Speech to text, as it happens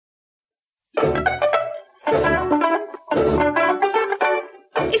If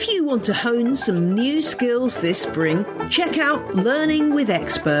you want to hone some new skills this spring, check out Learning with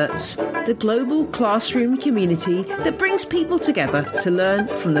Experts, the global classroom community that brings people together to learn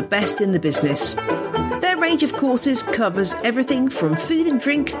from the best in the business. Their range of courses covers everything from food and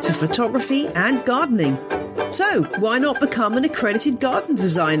drink to photography and gardening. So, why not become an accredited garden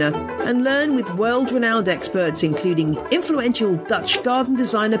designer and learn with world-renowned experts including influential Dutch garden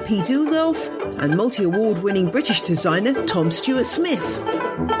designer Piet Oudolf and multi-award-winning British designer Tom Stewart Smith?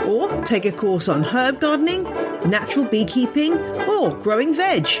 Or take a course on herb gardening, natural beekeeping, or growing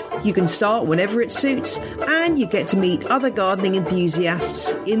veg. You can start whenever it suits, and you get to meet other gardening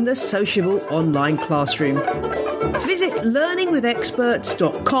enthusiasts in the sociable online classroom. Visit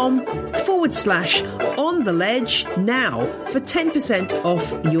learningwithexperts.com/on-the-ledge now for 10%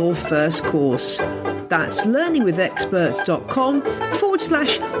 off your first course. That's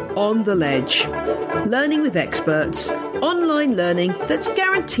learningwithexperts.com/on-the-ledge. Learning with Experts, online learning that's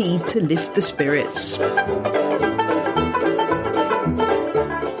guaranteed to lift the spirits.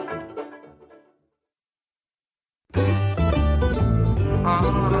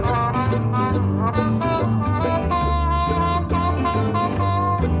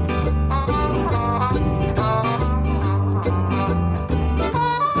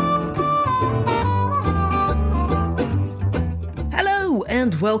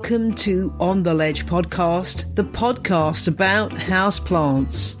 Welcome to On the Ledge podcast, the podcast about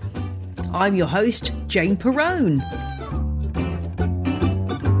houseplants. I'm your host, Jane Perrone.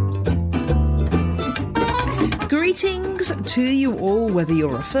 Greetings to you all, whether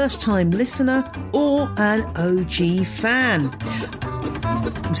you're a first-time listener or an OG fan.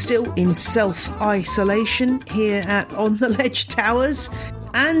 I'm still in self-isolation here at On the Ledge Towers,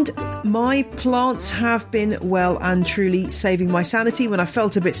 and my plants have been well and truly saving my sanity. When I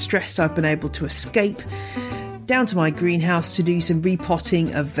felt a bit stressed, I've been able to escape down to my greenhouse to do some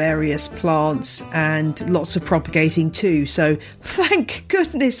repotting of various plants and lots of propagating too. So thank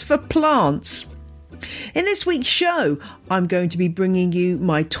goodness for plants. In this week's show, I'm going to be bringing you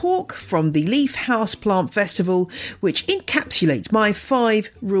my talk from the Leaf Houseplant Festival, which encapsulates my 5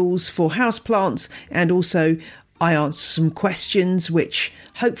 rules for houseplants, and also I answer some questions which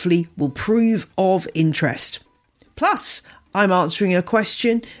hopefully will prove of interest. Plus, I'm answering a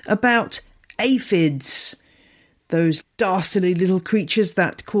question about aphids, those dastardly little creatures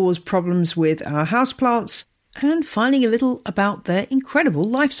that cause problems with our houseplants, and finding a little about their incredible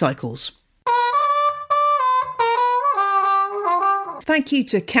life cycles. Thank you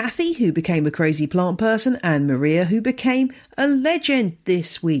to Kathy, who became a crazy plant person, and Maria, who became a legend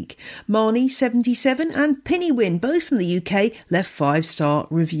this week. Marnie77 and Pinnywin, both from the UK, left 5-star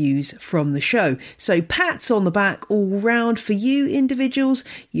reviews from the show. So pats on the back all round for you individuals.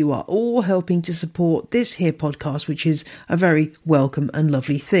 You are all helping to support this here podcast, which is a very welcome and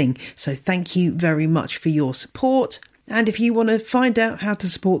lovely thing. So thank you very much for your support. And if you want to find out how to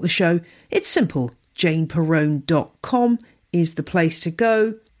support the show, it's simple. JanePerrone.com is the place to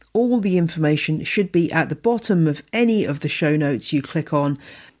go. All the information should be at the bottom of any of the show notes you click on.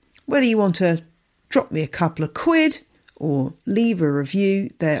 Whether you want to drop me a couple of quid or leave a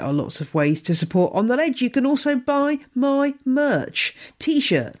review, there are lots of ways to support On the Ledge. You can also buy my merch,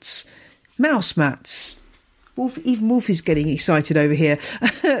 t-shirts, mouse mats. Even Wolf is getting excited over here.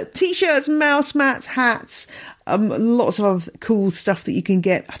 T-shirts, mouse mats, hats, lots of other cool stuff that you can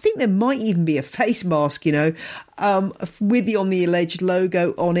get. I think there might even be a face mask, with the On the Ledge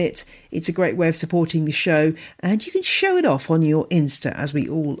logo on it. It's a great way of supporting the show, and you can show it off on your Insta, as we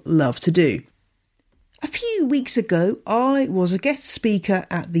all love to do. A few weeks ago, I was a guest speaker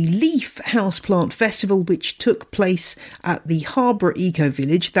at the Leaf Houseplant Festival, which took place at the Harborough Eco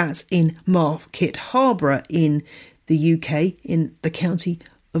Village. That's in Market Harborough in the UK, in the county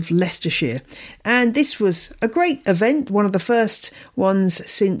of Leicestershire. And this was a great event, one of the first ones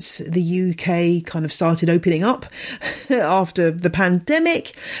since the UK kind of started opening up after the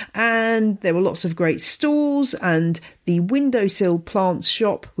pandemic. And there were lots of great stalls, and the Windowsill Plants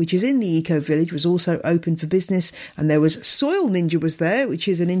shop, which is in the Eco Village, was also open for business. And there was Soil Ninja was there, which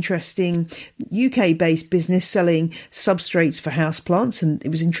is an interesting UK-based business selling substrates for houseplants. And it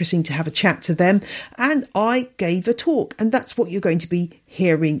was interesting to have a chat to them. And I gave a talk, and that's what you're going to be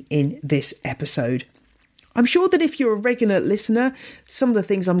hearing in this episode. I'm sure that if you're a regular listener, some of the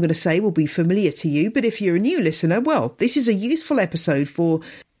things I'm going to say will be familiar to you. But if you're a new listener, well, this is a useful episode for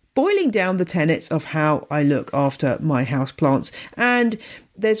boiling down the tenets of how I look after my houseplants. And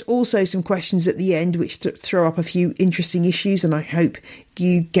there's also some questions at the end which throw up a few interesting issues, and I hope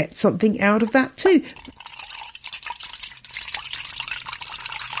you get something out of that too.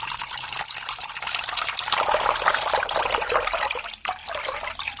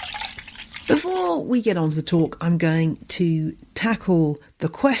 before we get on to the talk, I'm going to tackle the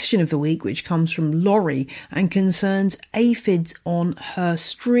question of the week, which comes from Laurie and concerns aphids on her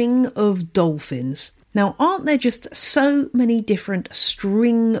string of dolphins. Now, aren't there just so many different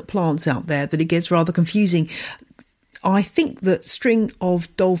string plants out there that it gets rather confusing? I think that string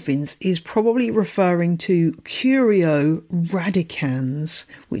of dolphins is probably referring to Curio radicans,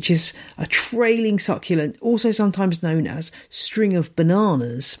 which is a trailing succulent, also sometimes known as string of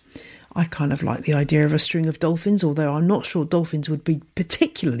bananas. I kind of like the idea of a string of dolphins, although I'm not sure dolphins would be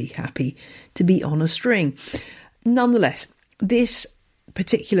particularly happy to be on a string. Nonetheless, this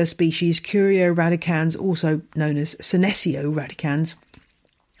particular species, Curio radicans, also known as Senecio radicans,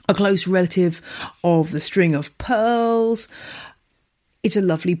 a close relative of the string of pearls. It's a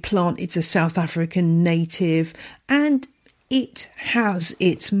lovely plant. It's a South African native, and it has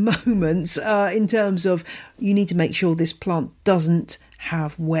its moments in terms of you need to make sure this plant doesn't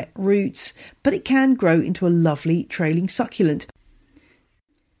have wet roots, but it can grow into a lovely trailing succulent.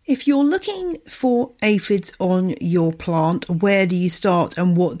 If you're looking for aphids on your plant, where do you start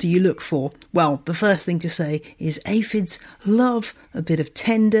and what do you look for? Well, the first thing to say is aphids love a bit of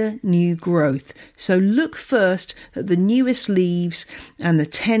tender new growth. So look first at the newest leaves and the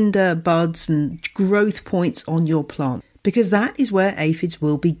tender buds and growth points on your plant, because that is where aphids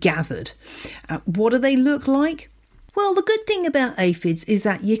will be gathered. What do they look like? Well, the good thing about aphids is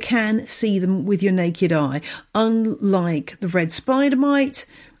that you can see them with your naked eye. Unlike the red spider mite,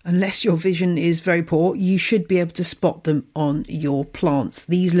 unless your vision is very poor, you should be able to spot them on your plants.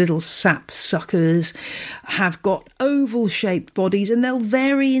 These little sap suckers have got oval-shaped bodies, and they'll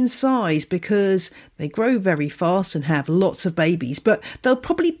vary in size because they grow very fast and have lots of babies. But they'll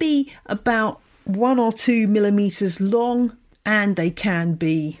probably be about 1 or 2 millimetres long, and they can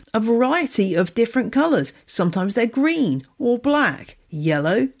be a variety of different colours. Sometimes they're green or black,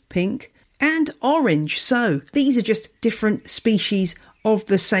 yellow, pink, and orange. So these are just different species of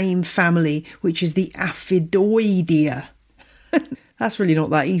the same family, which is the Aphidoidea. That's really not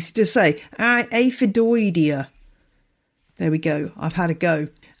that easy to say. Aphidoidea. There we go. I've had a go.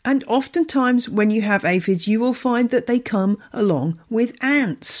 And oftentimes when you have aphids, you will find that they come along with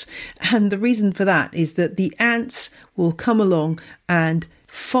ants. And the reason for that is that the ants will come along and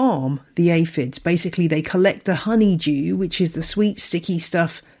farm the aphids. Basically, they collect the honeydew, which is the sweet, sticky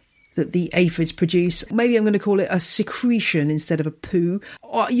stuff that the aphids produce. Maybe I'm going to call it a secretion instead of a poo.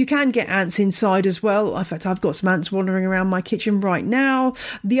 Or you can get ants inside as well. In fact, I've got some ants wandering around my kitchen right now.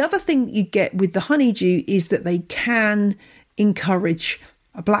 The other thing you get with the honeydew is that they can encourage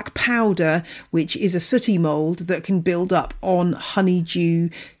a black powder, which is a sooty mould that can build up on honeydew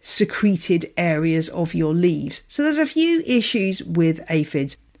secreted areas of your leaves. So there's a few issues with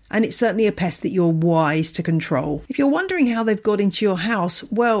aphids, and it's certainly a pest that you're wise to control. If you're wondering how they've got into your house,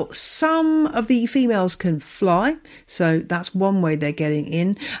 well, some of the females can fly, so that's one way they're getting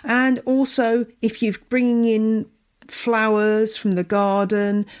in. And also, if you're bringing in flowers from the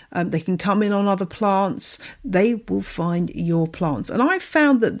garden, they can come in on other plants. They will find your plants. And I've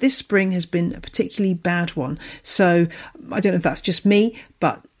found that this spring has been a particularly bad one. So I don't know if that's just me,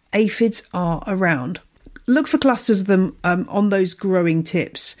 but aphids are around. Look for clusters of them on those growing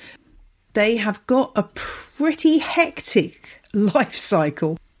tips. They have got a pretty hectic life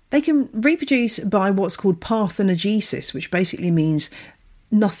cycle. They can reproduce by what's called parthenogenesis, which basically means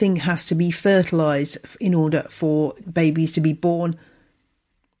nothing has to be fertilised in order for babies to be born.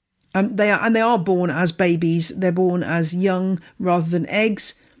 They are born as babies. They're born as young rather than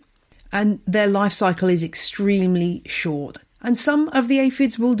eggs, and their life cycle is extremely short. And some of the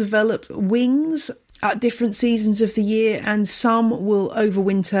aphids will develop wings at different seasons of the year, and some will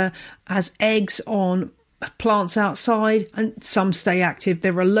overwinter as eggs on plants outside, and some stay active.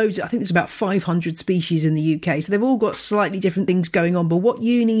 There are loads, I think there's about 500 species in the UK, so they've all got slightly different things going on. But what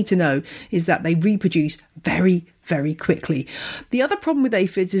you need to know is that they reproduce very, very quickly. The other problem with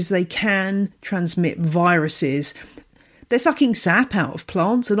aphids is they can transmit viruses. They're sucking sap out of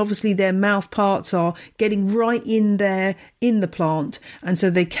plants, and obviously their mouth parts are getting right in there in the plant, and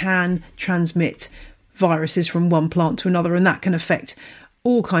so they can transmit viruses from one plant to another, and that can affect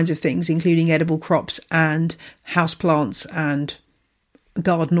all kinds of things, including edible crops and houseplants and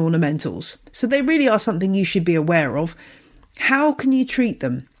garden ornamentals. So they really are something you should be aware of. How can you treat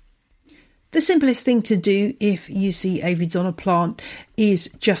them? The simplest thing to do if you see aphids on a plant is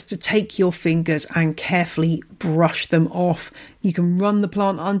just to take your fingers and carefully brush them off. You can run the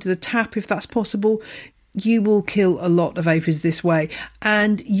plant under the tap if that's possible. You will kill a lot of aphids this way,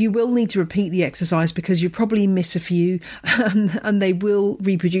 and you will need to repeat the exercise because you probably miss a few and they will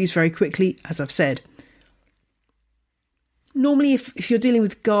reproduce very quickly, as I've said. Normally, if you're dealing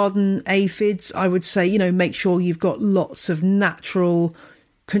with garden aphids, I would say, make sure you've got lots of natural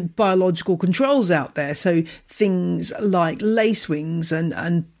biological controls out there. So things like lacewings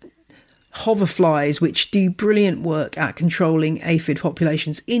and hoverflies, which do brilliant work at controlling aphid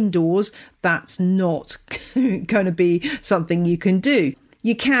populations indoors. That's not going to be something you can do.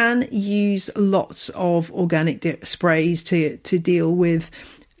 You can use lots of organic sprays to deal with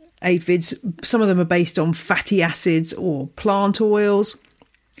aphids. Some of them are based on fatty acids or plant oils,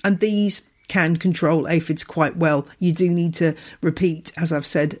 and these can control aphids quite well. You do need to repeat, as I've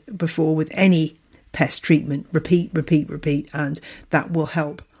said before, with any pest treatment. Repeat, and that will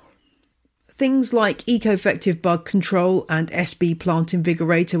help. Things like Eco-Effective Bug Control and SB Plant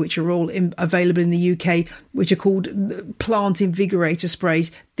Invigorator, which are all available in the UK, which are called plant invigorator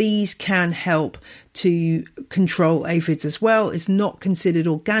sprays. These can help to control aphids as well. It's not considered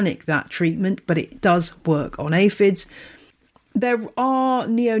organic, that treatment, but it does work on aphids. There are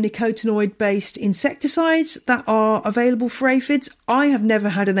neonicotinoid-based insecticides that are available for aphids. I have never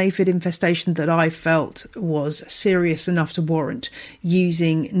had an aphid infestation that I felt was serious enough to warrant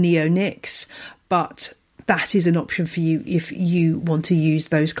using neonics, but that is an option for you if you want to use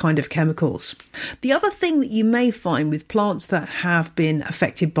those kind of chemicals. The other thing that you may find with plants that have been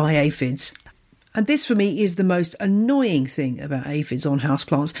affected by aphids, and this for me is the most annoying thing about aphids on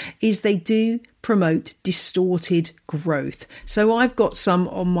houseplants, is they do promote distorted growth. So I've got some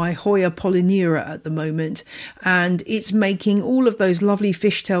on my Hoya polyneura at the moment, and it's making all of those lovely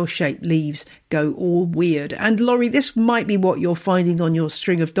fishtail shaped leaves go all weird. And Laurie, this might be what you're finding on your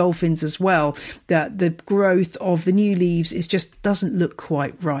string of dolphins as well, that the growth of the new leaves just doesn't look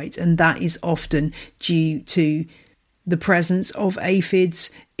quite right, and that is often due to the presence of aphids.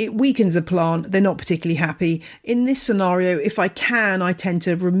 It weakens a plant. They're not particularly happy. In this scenario, if I can, I tend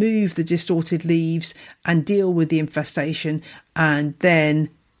to remove the distorted leaves and deal with the infestation, and then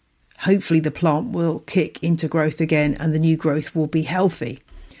hopefully the plant will kick into growth again and the new growth will be healthy.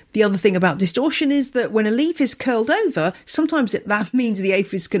 The other thing about distortion is that when a leaf is curled over, sometimes that means the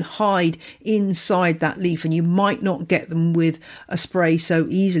aphids can hide inside that leaf, and you might not get them with a spray so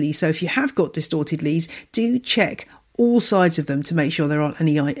easily. So if you have got distorted leaves, do check all sides of them to make sure there aren't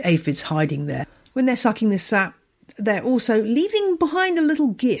any aphids hiding there. When they're sucking the sap, they're also leaving behind a little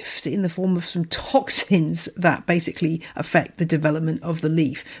gift in the form of some toxins that basically affect the development of the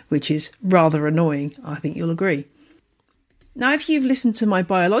leaf, which is rather annoying, I think you'll agree. Now, if you've listened to my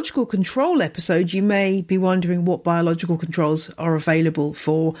biological control episode, you may be wondering what biological controls are available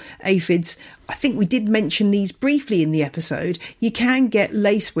for aphids. I think we did mention these briefly in the episode. You can get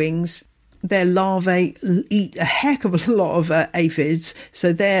lacewings. Their larvae eat a heck of a lot of aphids,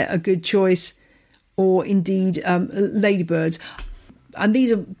 so they're a good choice, or indeed ladybirds. And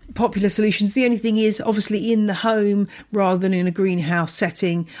these are popular solutions. The only thing is, obviously, in the home rather than in a greenhouse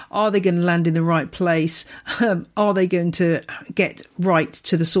setting, are they going to land in the right place? Are they going to get right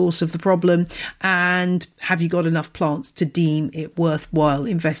to the source of the problem? And have you got enough plants to deem it worthwhile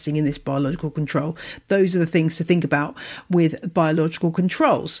investing in this biological control? Those are the things to think about with biological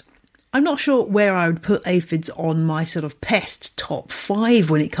controls. I'm not sure where I would put aphids on my sort of pest top 5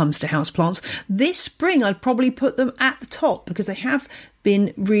 when it comes to houseplants. This spring, I'd probably put them at the top because they have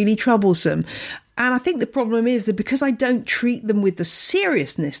been really troublesome. And I think the problem is that because I don't treat them with the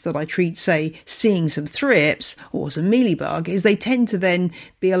seriousness that I treat, say, seeing some thrips or some mealybug, is they tend to then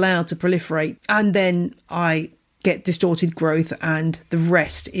be allowed to proliferate, and then I get distorted growth, and the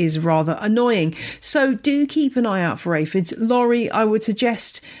rest is rather annoying. So do keep an eye out for aphids. Laurie, I would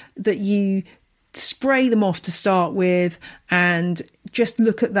suggest that you spray them off to start with and just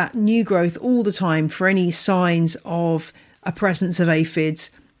look at that new growth all the time for any signs of a presence of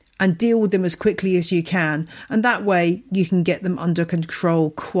aphids, and deal with them as quickly as you can. And that way you can get them under control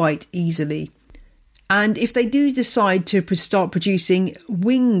quite easily. And if they do decide to start producing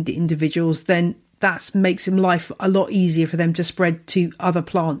winged individuals, then that makes life a lot easier for them to spread to other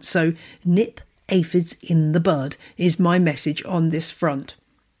plants. So nip aphids in the bud is my message on this front.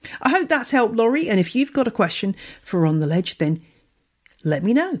 I hope that's helped, Laurie. And if you've got a question for On The Ledge, then let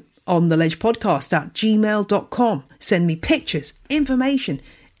me know. ontheledgepodcast@gmail.com. Send me pictures, information,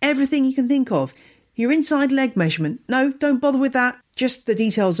 everything you can think of. Your inside leg measurement. No, don't bother with that. Just the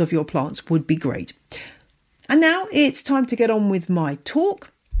details of your plants would be great. And now it's time to get on with my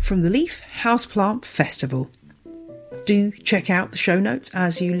talk from the Leaf Houseplant Festival. Do check out the show notes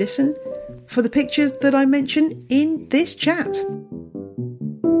as you listen for the pictures that I mention in this chat.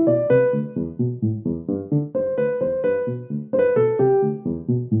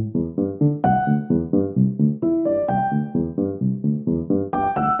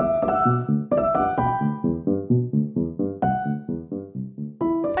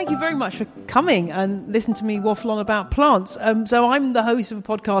 Thank you very much for coming and listen to me waffle on about plants. So I'm the host of a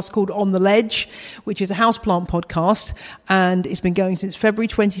podcast called On the Ledge, which is a houseplant podcast, and it's been going since February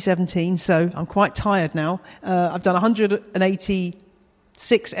 2017, so I'm quite tired now. I've done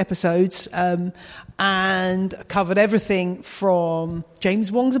 186 episodes and covered everything from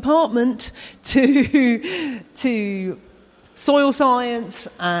James Wong's apartment to soil science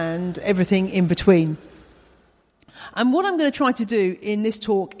and everything in between. And what I'm going to try to do in this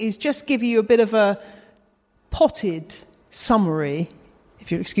talk is just give you a bit of a potted summary,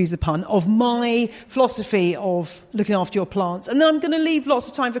 if you'll excuse the pun, of my philosophy of looking after your plants. And then I'm going to leave lots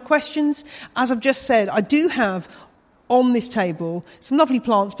of time for questions. As I've just said, I do have on this table some lovely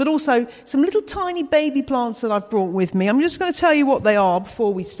plants, but also some little tiny baby plants that I've brought with me. I'm just going to tell you what they are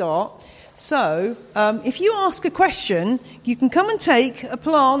before we start. So if you ask a question, you can come and take a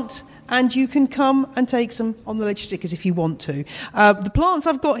plant, and you can come and take some On the Ledge stickers if you want to. The plants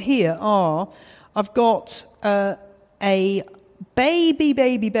I've got here are, I've got a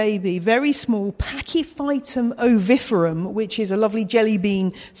baby, very small Pachyphytum oviferum, which is a lovely jelly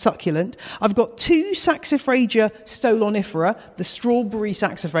bean succulent. I've got two Saxifraga stolonifera, the strawberry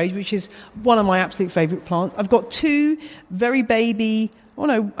saxifrage, which is one of my absolute favourite plants. I've got two very baby...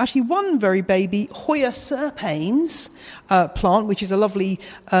 one very baby Hoya serpens plant, which is a lovely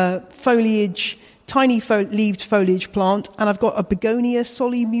leaved foliage plant. And I've got a Begonia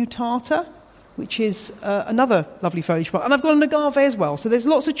solimutata, which is another lovely foliage plant. And I've got an agave as well. So there's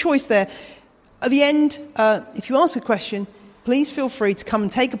lots of choice there. At the end, if you ask a question, please feel free to come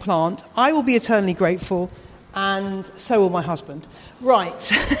and take a plant. I will be eternally grateful, and so will my husband. Right,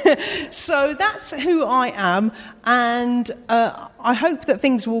 so that's who I am, and I hope that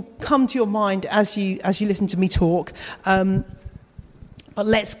things will come to your mind as you listen to me talk. But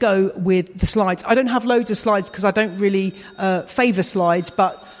let's go with the slides. I don't have loads of slides because I don't really favour slides,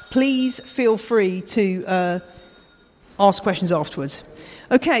 but please feel free to ask questions afterwards.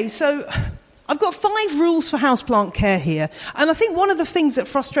 Okay, so I've got 5 rules for houseplant care here, and I think one of the things that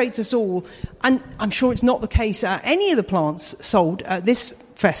frustrates us all, and I'm sure it's not the case at any of the plants sold at this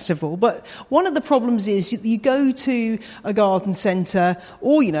festival, but one of the problems is you go to a garden centre,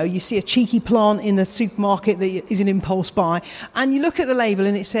 or you see a cheeky plant in the supermarket that is an impulse buy, and you look at the label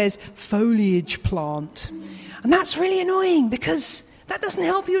and it says foliage plant, and that's really annoying because that doesn't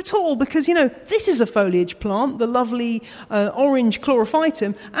help you at all, because, this is a foliage plant, the lovely orange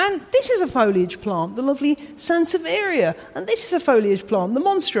chlorophytum, and this is a foliage plant, the lovely Sansevieria, and this is a foliage plant, the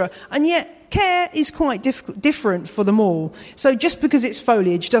Monstera, and yet care is quite different for them all. So just because it's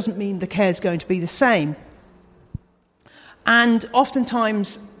foliage doesn't mean the care is going to be the same. And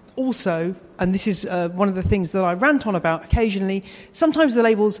oftentimes also, and this is one of the things that I rant on about occasionally, sometimes the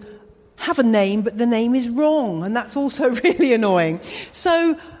labels have a name, but the name is wrong, and that's also really annoying.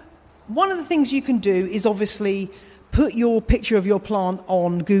 So one of the things you can do is obviously put your picture of your plant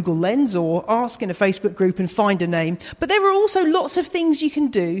on Google Lens or ask in a Facebook group and find a name. But there are also lots of things you can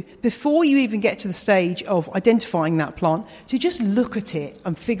do before you even get to the stage of identifying that plant to just look at it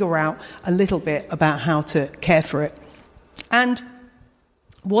and figure out a little bit about how to care for it. And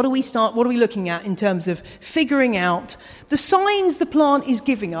what are we looking at in terms of figuring out the signs the plant is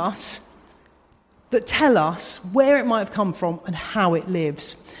giving us that tell us where it might have come from and how it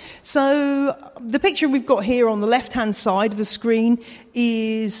lives? So the picture we've got here on the left-hand side of the screen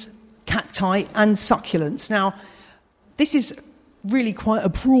is cacti and succulents. Now, this is really quite a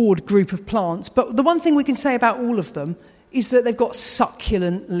broad group of plants, but the one thing we can say about all of them is that they've got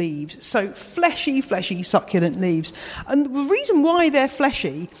succulent leaves. So fleshy succulent leaves. And the reason why they're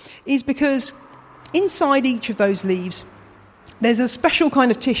fleshy is because inside each of those leaves there's a special kind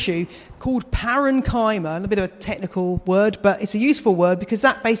of tissue called parenchyma, a bit of a technical word, but it's a useful word because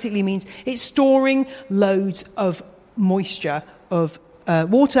that basically means it's storing loads of moisture, of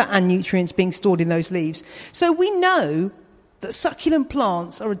water and nutrients being stored in those leaves. So we know that succulent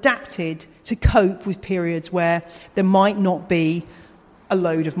plants are adapted to cope with periods where there might not be a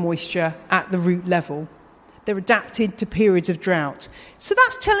load of moisture at the root level. They're adapted to periods of drought. So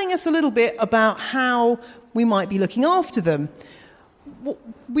that's telling us a little bit about how we might be looking after them.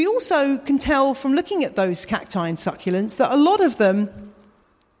 We also can tell from looking at those cacti and succulents that a lot of them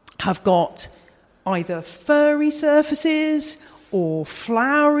have got either furry surfaces or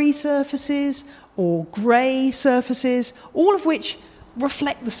flowery surfaces or grey surfaces, all of which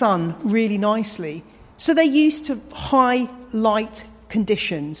reflect the sun really nicely. So they're used to high light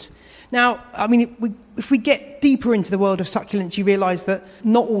conditions. Now, I mean, if we get deeper into the world of succulents, you realise that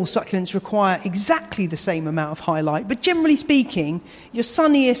not all succulents require exactly the same amount of highlight, but generally speaking, your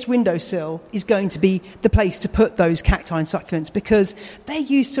sunniest windowsill is going to be the place to put those cacti and succulents because they're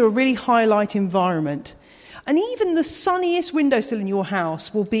used to a really high light environment. And even the sunniest windowsill in your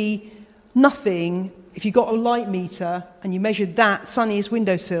house will be nothing if you got a light meter and you measured that sunniest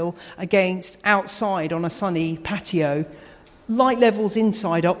windowsill against outside on a sunny patio. Light levels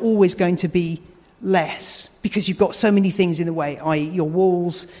inside are always going to be less because you've got so many things in the way, i.e. your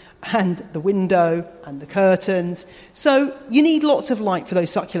walls and the window and the curtains. So you need lots of light for those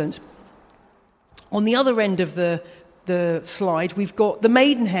succulents. On the other end of the slide, we've got the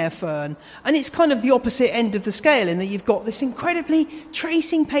maidenhair fern, and it's kind of the opposite end of the scale in that you've got this incredibly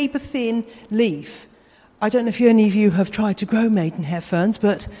tracing paper thin leaf. I don't know if any of you have tried to grow maidenhair ferns,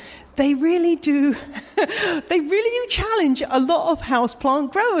 but they really do challenge a lot of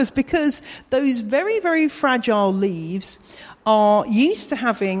houseplant growers because those very, very fragile leaves are used to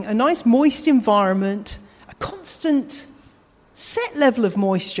having a nice moist environment, a constant set level of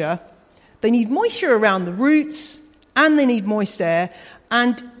moisture. They need moisture around the roots and they need moist air,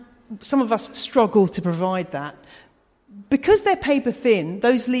 and some of us struggle to provide that. Because they're paper thin,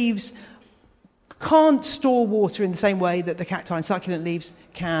 those leaves can't store water in the same way that the cacti and succulent leaves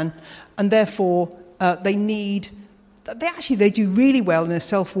can, and therefore they do really well in a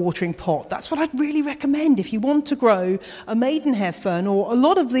self-watering pot. That's what I'd really recommend if you want to grow a maidenhair fern or a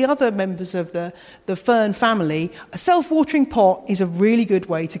lot of the other members of the fern family. A self-watering pot is a really good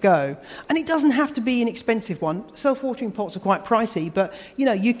way to go. And it doesn't have to be an expensive one. Self-watering pots are quite pricey, but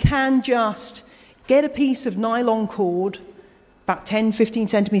you can just get a piece of nylon cord about 10, 15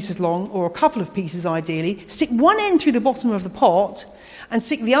 centimetres long, or a couple of pieces ideally, stick one end through the bottom of the pot and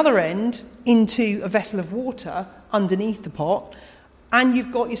stick the other end into a vessel of water underneath the pot, and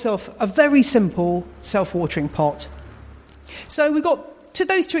you've got yourself a very simple self-watering pot. So we've got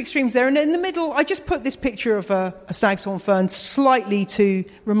those two extremes there, and in the middle I just put this picture of a stag's horn fern slightly to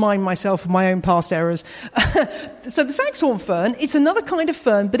remind myself of my own past errors. So the stag's horn fern, it's another kind of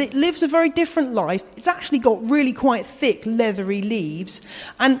fern, but it lives a very different life. It's actually got really quite thick leathery leaves,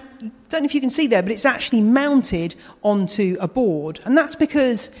 and I don't know if you can see there, but it's actually mounted onto a board, and that's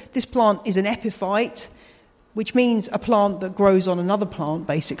because this plant is an epiphyte, which means a plant that grows on another plant,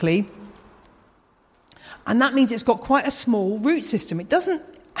 basically. And that means it's got quite a small root system. It doesn't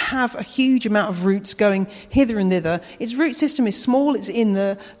have a huge amount of roots going hither and thither. Its root system is small. It's in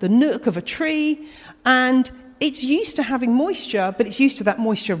the nook of a tree. And it's used to having moisture, but it's used to that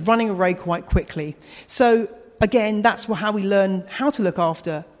moisture running away quite quickly. So, again, that's how we learn how to look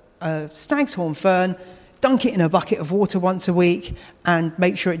after a stag's horn fern. Dunk it in a bucket of water once a week and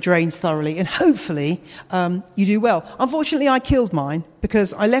make sure it drains thoroughly. And hopefully you do well. Unfortunately, I killed mine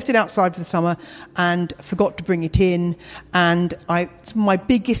because I left it outside for the summer and forgot to bring it in. And it's my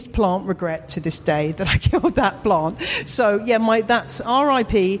biggest plant regret to this day that I killed that plant. So, yeah, that's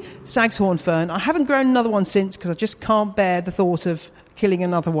R.I.P. Stag's horn fern. I haven't grown another one since because I just can't bear the thought of killing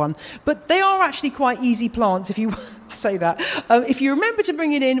another one. But they are actually quite easy plants if you say that. If you remember to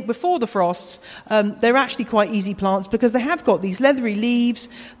bring it in before the frosts, they're actually quite easy plants because they have got these leathery leaves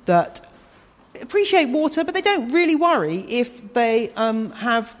that appreciate water, but they don't really worry if they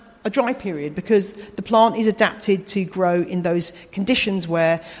have a dry period because the plant is adapted to grow in those conditions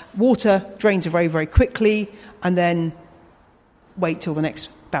where water drains very, very quickly and then wait till the next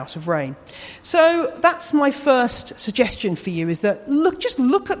bout of rain. So that's my first suggestion for you, is that just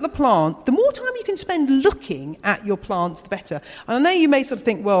look at the plant. The more time you can spend looking at your plants, the better. And I know you may sort of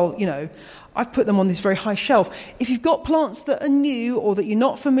think, well, I've put them on this very high shelf. If you've got plants that are new or that you're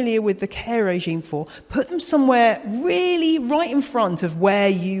not familiar with the care regime for, put them somewhere really right in front of where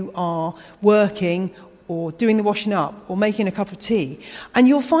you are working or doing the washing up or making a cup of tea. And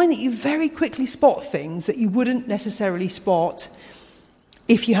you'll find that you very quickly spot things that you wouldn't necessarily spot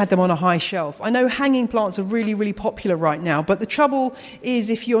if you had them on a high shelf. I know hanging plants are really, really popular right now, but the trouble is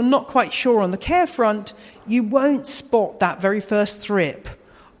if you're not quite sure on the care front, you won't spot that very first thrip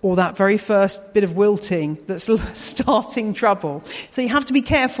or that very first bit of wilting that's starting trouble. So you have to be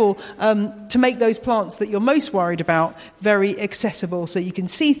careful to make those plants that you're most worried about very accessible so you can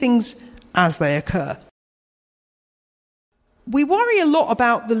see things as they occur. We worry a lot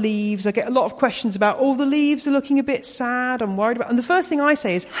about the leaves. I get a lot of questions about, the leaves are looking a bit sad, I'm worried about. And the first thing I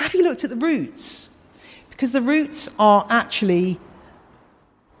say is, have you looked at the roots? Because the roots are actually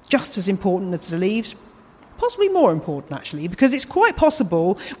just as important as the leaves, possibly more important actually, because it's quite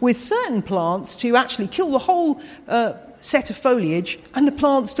possible with certain plants to actually kill the whole set of foliage and the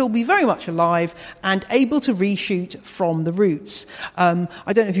plant still be very much alive and able to reshoot from the roots. I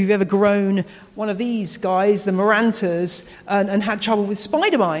don't know if you've ever grown one of these guys, the Marantas, and had trouble with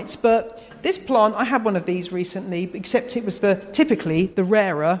spider mites, but this plant, I had one of these recently, except it was typically the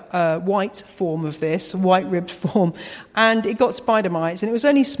rarer white form of this, white-ribbed form, and it got spider mites, and it was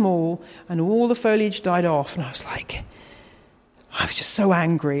only small, and all the foliage died off, and I was just so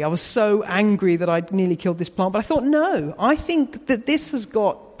angry. I was so angry that I'd nearly killed this plant, but I thought, no, I think that this has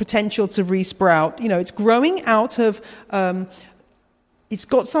got potential to resprout. You know, it's growing out of... It's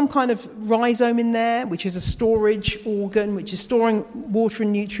got some kind of rhizome in there, which is a storage organ, which is storing water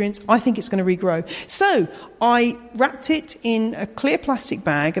and nutrients. I think it's going to regrow. So I wrapped it in a clear plastic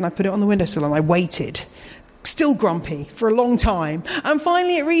bag and I put it on the windowsill and I waited, still grumpy, for a long time. And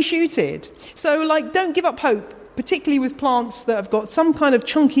finally it reshooted. So, don't give up hope, particularly with plants that have got some kind of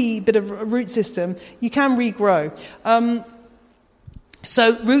chunky bit of a root system. You can regrow.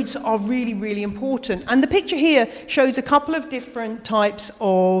 So roots are really, really important. And the picture here shows a couple of different types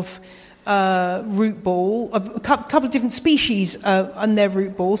of root ball, a couple of different species and their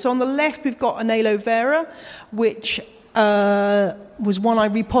root ball. So on the left, we've got an aloe vera, which was one I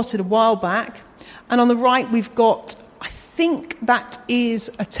repotted a while back. And on the right, we've got, I think that is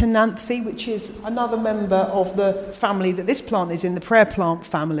a Tenanthe, which is another member of the family that this plant is in, the prayer plant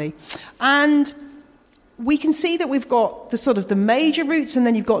family. And we can see that we've got the major roots, and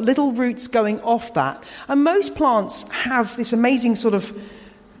then you've got little roots going off that. And most plants have this amazing sort of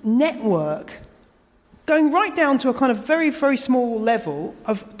network going right down to a kind of very, very small level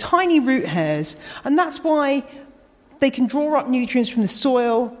of tiny root hairs. And that's why they can draw up nutrients from the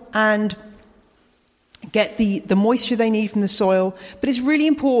soil and get the moisture they need from the soil. But it's really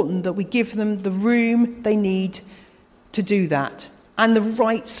important that we give them the room they need to do that and the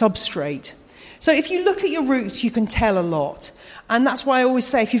right substrate. So if you look at your roots, you can tell a lot. And that's why I always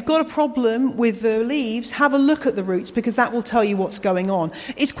say, if you've got a problem with the leaves, have a look at the roots, because that will tell you what's going on.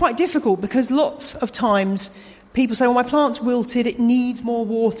 It's quite difficult because lots of times people say, well, my plant's wilted, it needs more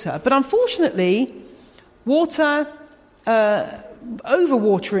water. But unfortunately, water,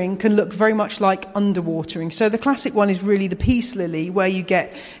 overwatering can look very much like underwatering. So the classic one is really the peace lily, where you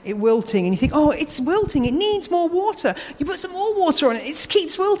get it wilting and you think, oh, it's wilting, it needs more water. You put some more water on it, it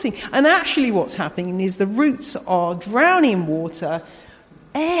keeps wilting. And actually what's happening is the roots are drowning in water,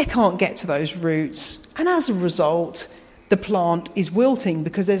 air can't get to those roots, and as a result, the plant is wilting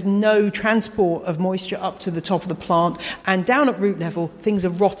because there's no transport of moisture up to the top of the plant, and down at root level, things are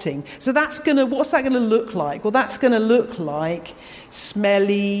rotting. So what's that going to look like? Well, that's going to look like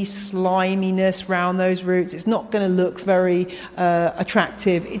smelly sliminess around those roots. It's not going to look very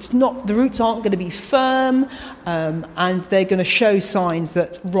attractive. The roots aren't going to be firm, and they're going to show signs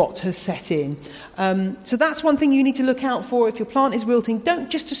that rot has set in. So that's one thing you need to look out for. If your plant is wilting, don't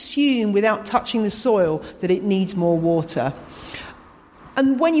just assume without touching the soil that it needs more water.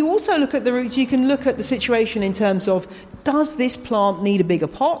 And when you also look at the roots, you can look at the situation in terms of, does this plant need a bigger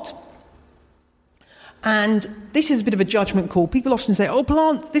pot? And this is a bit of a judgment call. People often say,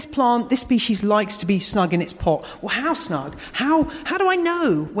 this species likes to be snug in its pot. Well, how snug? How do I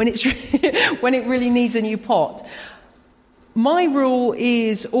know when when it really needs a new pot? My rule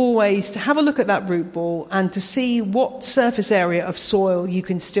is always to have a look at that root ball and to see what surface area of soil you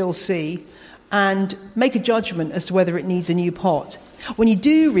can still see and make a judgment as to whether it needs a new pot. When you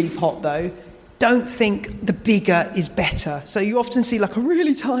do repot, though, don't think the bigger is better. So you often see like a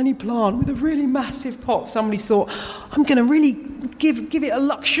really tiny plant with a really massive pot. Somebody's thought, I'm going to really give it a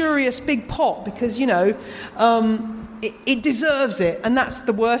luxurious big pot because, it deserves it. And that's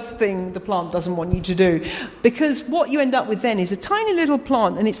the worst thing the plant doesn't want you to do. Because what you end up with then is a tiny little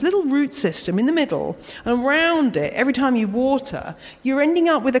plant and its little root system in the middle. And around it, every time you water, you're ending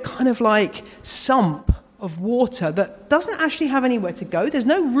up with a kind of like sump of water that doesn't actually have anywhere to go. There's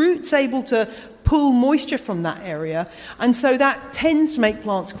no roots able to pull moisture from that area. And so that tends to make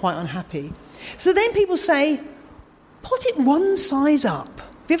plants quite unhappy. So then people say, put it one size up.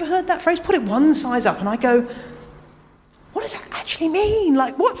 Have you ever heard that phrase? Put it one size up. And I go, what does that actually mean?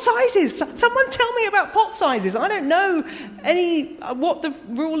 Like, what sizes? Someone tell me about pot sizes. I don't know what the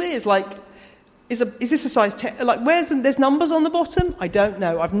rule is. Like, is this a size 10? Like, there's numbers on the bottom? I don't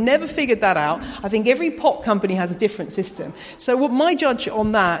know. I've never figured that out. I think every pot company has a different system. So what my judge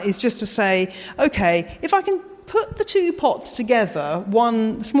on that is just to say, okay, if I can put the two pots together,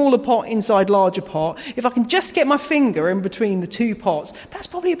 one smaller pot inside larger pot, if I can just get my finger in between the two pots, that's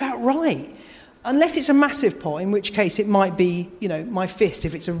probably about right. unless it's a massive pot, in which case it might be, my fist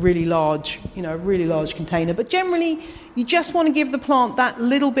if it's a really large container. But generally, you just want to give the plant that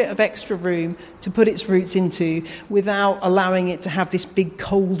little bit of extra room to put its roots into without allowing it to have this big,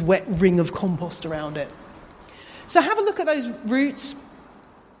 cold, wet ring of compost around it. So have a look at those roots.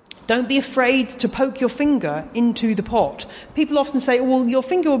 Don't be afraid to poke your finger into the pot. People often say, well, your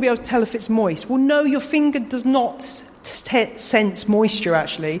finger will be able to tell if it's moist. Well, no, your finger does not sense moisture,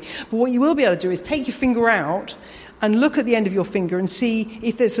 actually. But what you will be able to do is take your finger out and look at the end of your finger and see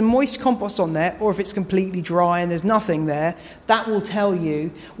if there's some moist compost on there or if it's completely dry and there's nothing there. That will tell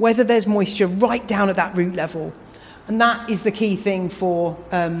you whether there's moisture right down at that root level. And that is the key thing for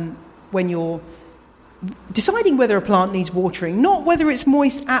when you're deciding whether a plant needs watering, not whether it's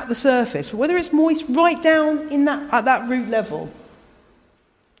moist at the surface, but whether it's moist right down at that root level.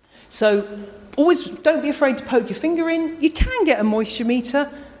 So always don't be afraid to poke your finger in. You can get a moisture meter.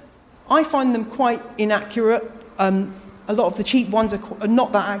 I find them quite inaccurate. A lot of the cheap ones are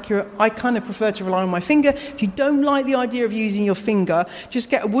not that accurate. I kind of prefer to rely on my finger. If you don't like the idea of using your finger, just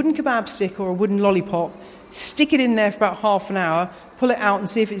get a wooden kebab stick or a wooden lollipop, stick it in there for about half an hour, pull it out and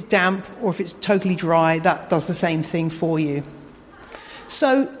see if it's damp or if it's totally dry. That does the same thing for you.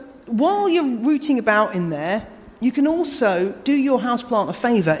 So while you're rooting about in there, you can also do your houseplant a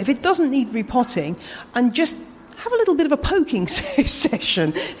favour if it doesn't need repotting and just have a little bit of a poking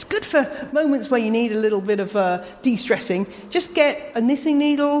session. It's good for moments where you need a little bit of de-stressing. Just get a knitting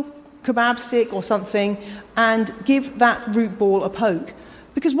needle, kebab stick or something and give that root ball a poke.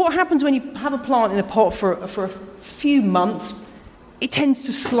 Because what happens when you have a plant in a pot for a few months, it tends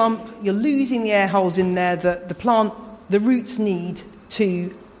to slump. You're losing the air holes in there that the roots need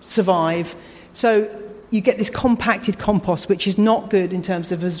to survive. So you get this compacted compost, which is not good in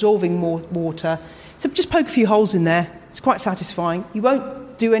terms of absorbing more water. So just poke a few holes in there. It's quite satisfying. You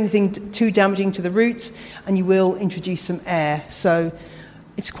won't do anything too damaging to the roots, and you will introduce some air. So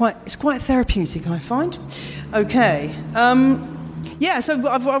it's quite therapeutic, I find. Okay. So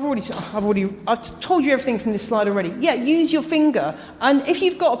I've told you everything from this slide already. Yeah, use your finger. And if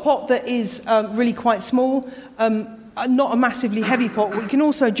you've got a pot that is really quite small, not a massively heavy pot, what you can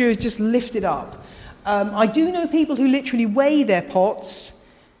also do is just lift it up. I do know people who literally weigh their pots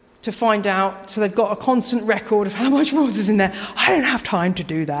to find out, so they've got a constant record of how much water's in there. I don't have time to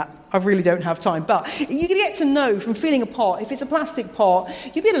do that. I really don't have time. But you can get to know from feeling a pot, if it's a plastic pot,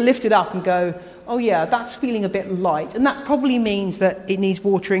 you'll be able to lift it up and go, oh yeah, that's feeling a bit light. And that probably means that it needs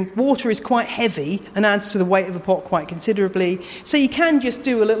watering. Water is quite heavy and adds to the weight of a pot quite considerably. So you can just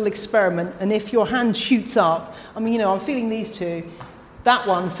do a little experiment. And if your hand shoots up, I'm feeling these two. That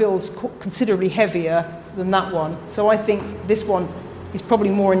one feels considerably heavier than that one. So I think this one is probably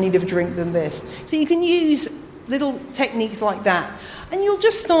more in need of a drink than this. So you can use little techniques like that. And you'll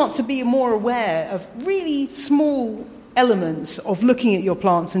just start to be more aware of really small elements of looking at your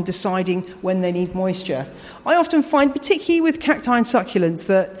plants and deciding when they need moisture. I often find, particularly with cacti and succulents,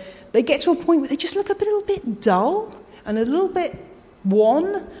 that they get to a point where they just look a little bit dull and a little bit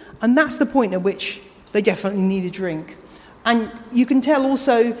wan, and that's the point at which they definitely need a drink. And you can tell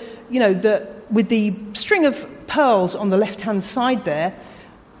also, that with the string of pearls on the left-hand side there,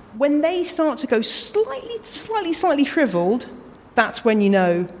 when they start to go slightly shriveled, that's when you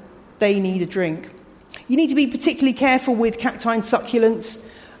know they need a drink. You need to be particularly careful with cacti and succulents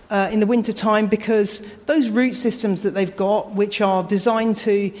in the winter time, because those root systems that they've got, which are designed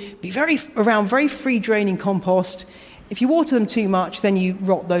to be very free draining compost, if you water them too much, then you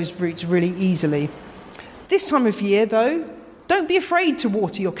rot those roots really easily. This time of year, though, don't be afraid to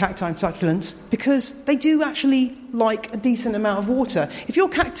water your cacti and succulents, because they do actually like a decent amount of water. If your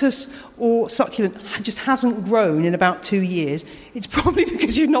cactus or succulent just hasn't grown in about 2 years, it's probably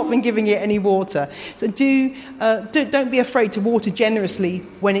because you've not been giving it any water. So don't be afraid to water generously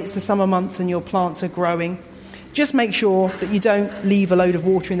when it's the summer months and your plants are growing. Just make sure that you don't leave a load of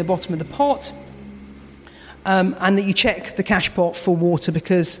water in the bottom of the pot, and that you check the cache pot for water,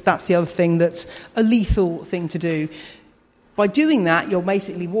 because that's the other thing that's a lethal thing to do. By doing that, you're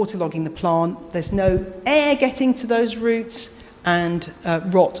basically waterlogging the plant. There's no air getting to those roots, and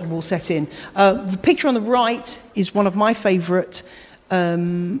rot will set in. The picture on the right is one of my favourite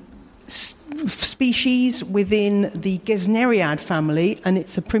species within the Gesneriad family, and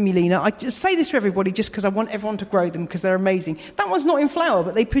it's a Primulina. I just say this to everybody just because I want everyone to grow them, because they're amazing. That one's not in flower,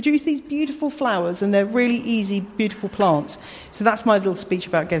 but they produce these beautiful flowers, and they're really easy, beautiful plants. So that's my little speech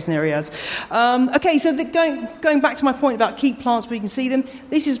about Gesneriads. Okay, so going back to my point about keep plants where you can see them,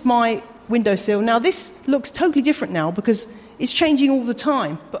 this is my windowsill. Now, this looks totally different now because it's changing all the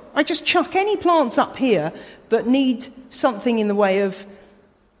time, but I just chuck any plants up here that need something in the way of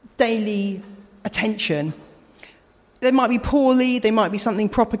daily attention. They might be poorly, they might be something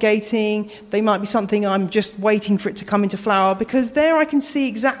propagating, they might be something I'm just waiting for it to come into flower, because there I can see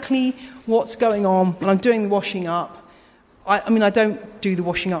exactly what's going on when I'm doing the washing up. I mean, I don't do the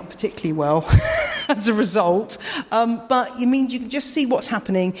washing up particularly well as a result, but it means you can just see what's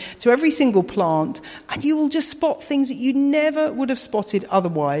happening to every single plant, and you will just spot things that you never would have spotted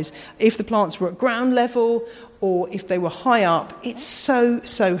otherwise if the plants were at ground level or if they were high up. It's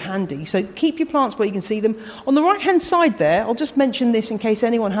so handy. So keep your plants where you can see them. On the right-hand side there, I'll just mention this in case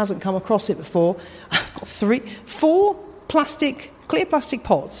anyone hasn't come across it before. I've got 4 clear plastic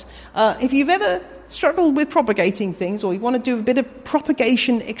pots. If you've ever struggled with propagating things, or you want to do a bit of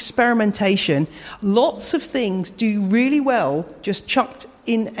propagation experimentation, lots of things do really well just chucked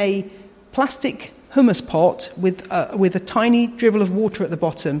in a plastic humus pot with a tiny dribble of water at the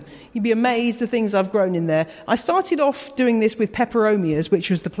bottom. You'd be amazed the things I've grown in there. I started off doing this with peperomias, which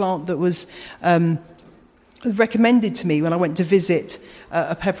was the plant that was recommended to me when I went to visit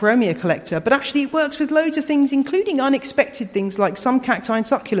a peperomia collector, but actually it works with loads of things, including unexpected things like some cacti and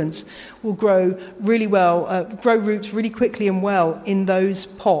succulents will grow really well, grow roots really quickly and well in those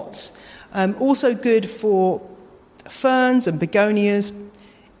pots. Also good for ferns and begonias.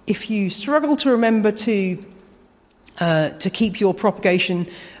 If you struggle to remember to keep your propagation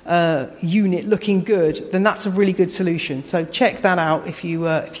unit looking good, then that's a really good solution. So check that out if you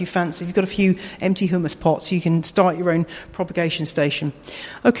fancy. If you've got a few empty humus pots, you can start your own propagation station.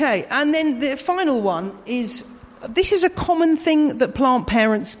 Okay, and then the final one is, this is a common thing that plant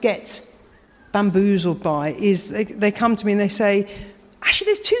parents get bamboozled by, is they come to me and they say, actually,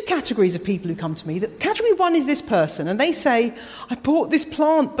 there's 2 categories of people who come to me. Category 1 is this person, and they say, I bought this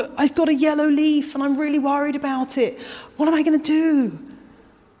plant, but it's got a yellow leaf, and I'm really worried about it. What am I going to do?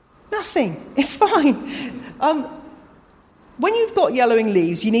 Nothing. It's fine. When you've got yellowing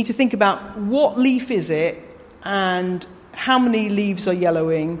leaves, you need to think about what leaf is it, and how many leaves are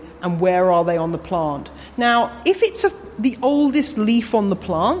yellowing, and where are they on the plant. Now, if it's the oldest leaf on the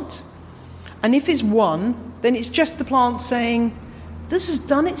plant, and if it's 1, then it's just the plant saying, this has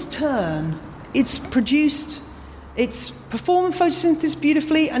done its turn. It's performed photosynthesis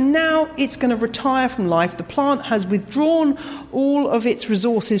beautifully, and now it's going to retire from life. The plant has withdrawn all of its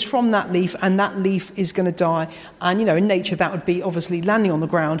resources from that leaf, and that leaf is going to die. And, in nature, that would be obviously landing on the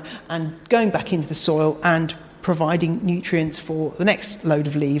ground and going back into the soil and providing nutrients for the next load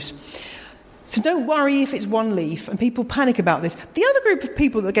of leaves. So don't worry if it's 1 leaf, and people panic about this. The other group of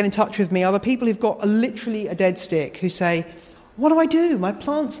people that get in touch with me are the people who've got literally a dead stick, who say, what do I do? My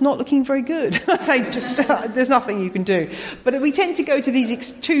plant's not looking very good. I say, there's nothing you can do. But we tend to go to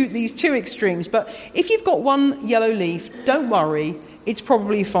these two extremes. But if you've got 1 yellow leaf, don't worry, it's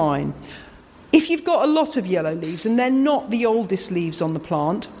probably fine. If you've got a lot of yellow leaves and they're not the oldest leaves on the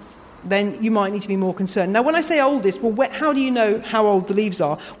plant, then you might need to be more concerned. Now, when I say oldest, well, how do you know how old the leaves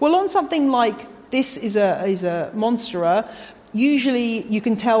are? Well, on something like this is a monstera. Usually you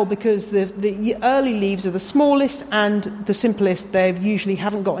can tell because the early leaves are the smallest and the simplest. They usually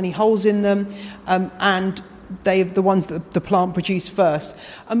haven't got any holes in them, and they're the ones that the plant produced first.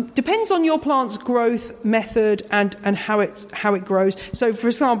 Depends on your plant's growth method and how it grows. So, for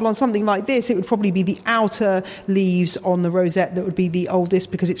example, on something like this, it would probably be the outer leaves on the rosette that would be the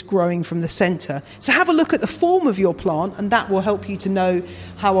oldest because it's growing from the centre. So have a look at the form of your plant, and that will help you to know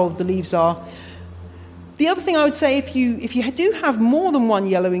how old the leaves are. The other thing I would say, if you do have more than 1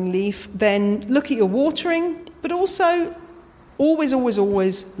 yellowing leaf, then look at your watering, but also always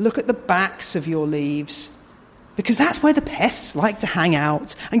look at the backs of your leaves, because that's where the pests like to hang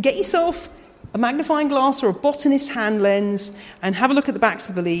out. And get yourself a magnifying glass or a botanist's hand lens and have a look at the backs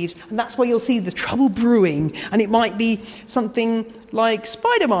of the leaves, and that's where you'll see the trouble brewing. And it might be something like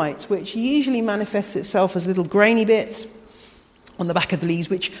spider mites, which usually manifests itself as little grainy bits on the back of the leaves,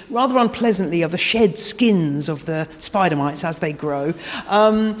 which rather unpleasantly are the shed skins of the spider mites as they grow.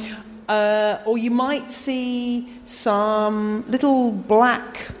 Or you might see some little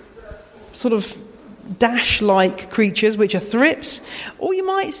black sort of dash-like creatures, which are thrips, or you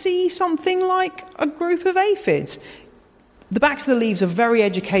might see something like a group of aphids. The backs of the leaves are very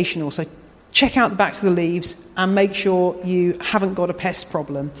educational, so check out the backs of the leaves and make sure you haven't got a pest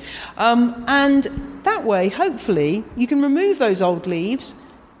problem. And that way, hopefully, you can remove those old leaves,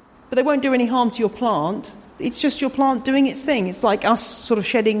 but they won't do any harm to your plant. It's just your plant doing its thing. It's like us sort of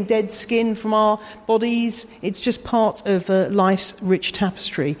shedding dead skin from our bodies. It's just part of life's rich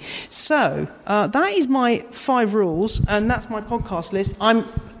tapestry. So that is my 5 rules, and that's my podcast list. I'm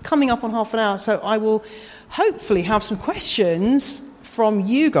coming up on half an hour, so I will hopefully have some questions from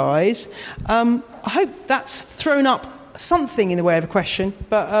you guys. I hope that's thrown up something in the way of a question,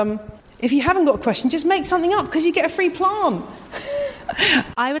 but if you haven't got a question, just make something up because you get a free plant.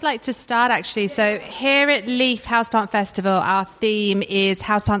 I would like to start, actually. So here at Leaf Houseplant Festival, our theme is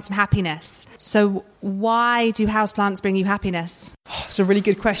houseplants and happiness. So why do houseplants bring you happiness? That's a really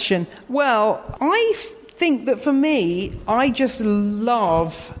good question. Well, I think that for me, I just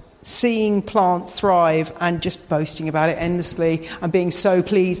love seeing plants thrive and just boasting about it endlessly and being so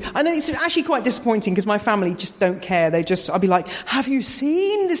pleased. I know it's actually quite disappointing because my family just don't care. I'll be like, have you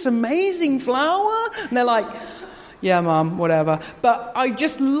seen this amazing flower? And they're like, yeah, Mum, whatever. But I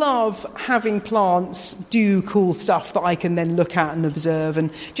just love having plants do cool stuff that I can then look at and observe,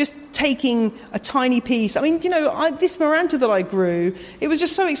 and just taking a tiny piece. I mean, this Maranta that I grew, it was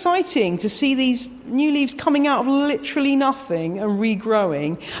just so exciting to see these new leaves coming out of literally nothing and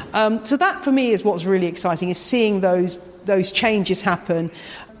regrowing. So that, for me, is what's really exciting, is seeing those changes happen.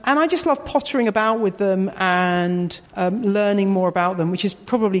 And I just love pottering about with them and learning more about them, which is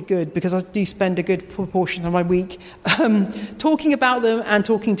probably good because I do spend a good proportion of my week talking about them and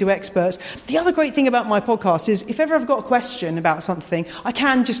talking to experts. The other great thing about my podcast is if ever I've got a question about something, I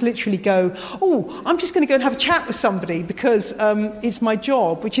can just literally go, I'm just going to go and have a chat with somebody because it's my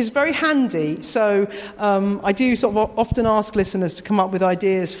job, which is very handy. So I do sort of often ask listeners to come up with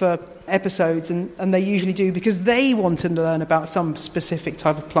ideas for episodes, and they usually do because they want to learn about some specific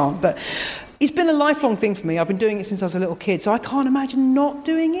type of plant. But it's been a lifelong thing for me. I've been doing it since I was a little kid, so I can't imagine not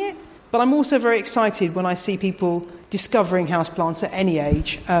doing it. But I'm also very excited when I see people discovering houseplants at any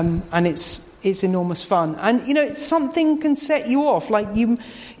age, and it's enormous fun. And, something can set you off. Like, you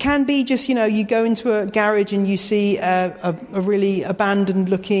can be just, you go into a garage and you see a really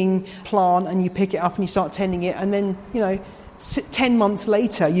abandoned-looking plant and you pick it up and you start tending it, and then, 10 months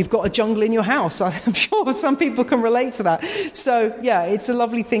later, you've got a jungle in your house. I'm sure some people can relate to that. So, yeah, it's a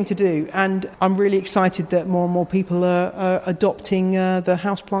lovely thing to do. And I'm really excited that more and more people are adopting the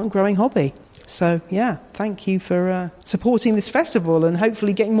houseplant growing hobby. So, yeah, thank you for supporting this festival and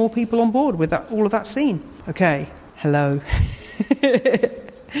hopefully getting more people on board with all of that scene. Okay, hello.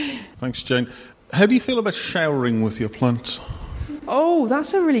 Thanks, Jane. How do you feel about showering with your plants? Oh,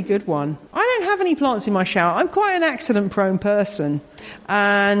 that's a really good one. I don't have any plants in my shower. I'm quite an accident-prone person,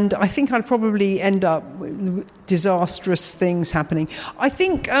 and I think I'd probably end up with disastrous things happening. I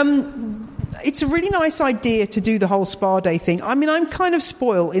think it's a really nice idea to do the whole spa day thing. I mean, I'm kind of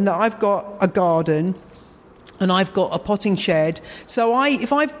spoiled in that I've got a garden and I've got a potting shed. So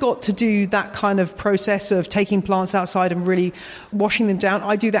if I've got to do that kind of process of taking plants outside and really washing them down,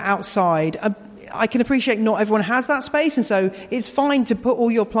 I do that outside. I can appreciate not everyone has that space, and so it's fine to put all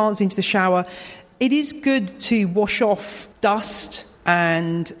your plants into the shower. It is good to wash off dust,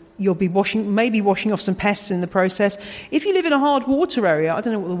 and you'll be maybe washing off some pests in the process. If you live in a hard water area, I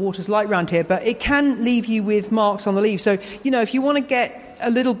don't know what the water's like around here, but it can leave you with marks on the leaves. So, if you want to get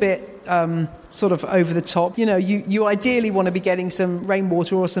a little bit sort of over the top, you ideally want to be getting some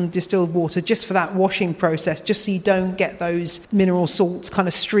rainwater or some distilled water just for that washing process, just so you don't get those mineral salts kind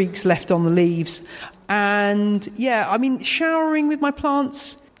of streaks left on the leaves. And yeah, I mean, showering with my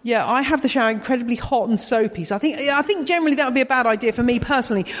plants, yeah, I have the shower incredibly hot and soapy. So I think generally that would be a bad idea for me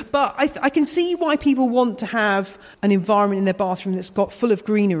personally. But I can see why people want to have an environment in their bathroom that's got full of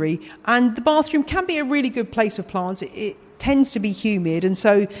greenery. And the bathroom can be a really good place for plants. It tends to be humid, and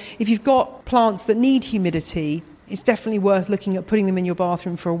so if you've got plants that need humidity, it's definitely worth looking at putting them in your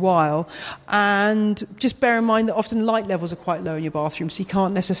bathroom for a while. And just bear in mind that often light levels are quite low in your bathroom, so you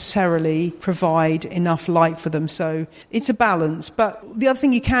can't necessarily provide enough light for them. So it's a balance. But the other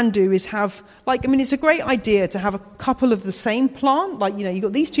thing you can do is have, it's a great idea to have a couple of the same plant. You've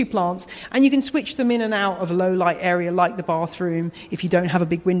got these two plants, and you can switch them in and out of a low light area like the bathroom if you don't have a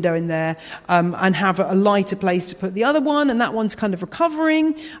big window in there, and have a lighter place to put the other one, and that one's kind of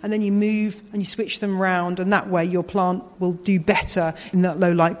recovering, and then you move and you switch them around, and that way your plant will do better in that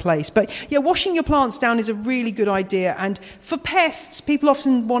low light place. But yeah, washing your plants down is a really good idea. And for pests, people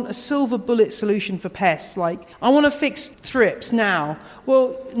often want a silver bullet solution for pests, like, I want to fix thrips now.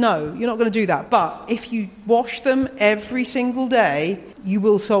 Well, no, you're not going to do that. But if you wash them every single day, you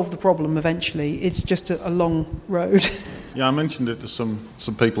will solve the problem eventually. It's just a long road. Yeah, I mentioned it to some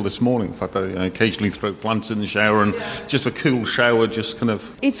people this morning. In fact, I occasionally throw plants in the shower, and just a cool shower just kind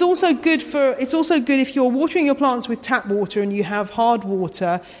of... It's also good if you're watering your plants with tap water and you have hard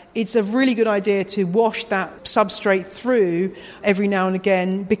water. It's a really good idea to wash that substrate through every now and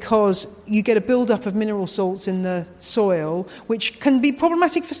again, because you get a build-up of mineral salts in the soil, which can be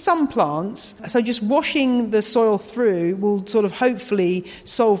problematic for some plants. So just washing the soil through will sort of hopefully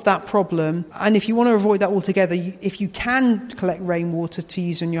solve that problem. And if you want to avoid that altogether, if you can can collect rainwater to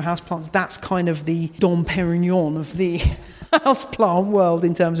use on your houseplants. That's kind of the Dom Perignon of the houseplant world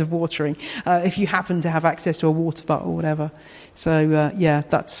in terms of watering, if you happen to have access to a water butt or whatever. So,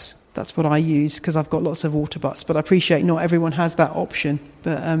 that's what I use, because I've got lots of water butts. But I appreciate not everyone has that option.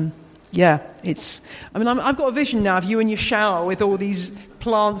 But, I've got a vision now of you in your shower with all these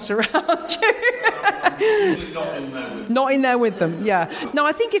plants around you. Not in there with them, yeah. No,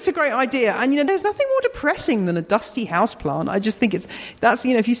 I think it's a great idea. And, there's nothing more depressing than a dusty houseplant. I just think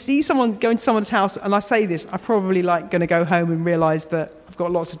if you see someone go into someone's house, and I say this, I probably going to go home and realise that I've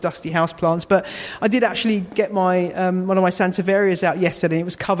got lots of dusty houseplants. But I did actually get my one of my Sansevierias out yesterday, and it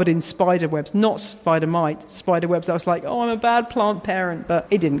was covered in spider webs, not spider mite, spider webs. I was like, I'm a bad plant parent, but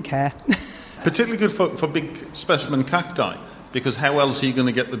it didn't care. Particularly good for big specimen cacti, because how else are you going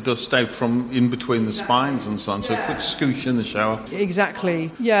to get the dust out from in between the spines and so on? So a quick scoosh in the shower.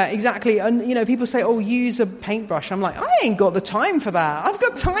 Exactly. Yeah, exactly. And, people say, use a paintbrush. I'm like, I ain't got the time for that. I've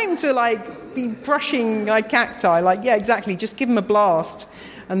got time to, be brushing my cacti. Yeah, exactly. Just give them a blast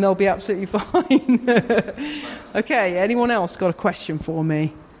and they'll be absolutely fine. Okay, anyone else got a question for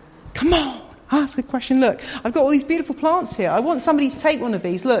me? Come on. Ask a question. Look, I've got all these beautiful plants here. I want somebody to take one of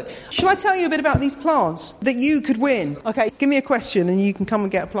these. Look, shall I tell you a bit about these plants that you could win? Okay, give me a question and you can come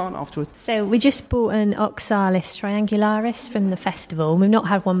and get a plant afterwards. So we just bought an Oxalis triangularis from the festival. We've not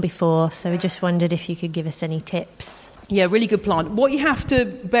had one before, so we just wondered if you could give us any tips. Yeah, really good plant. What you have to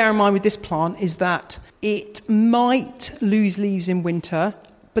bear in mind with this plant is that it might lose leaves in winter.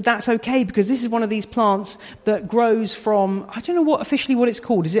 But that's okay, because this is one of these plants that grows from, I don't know what it's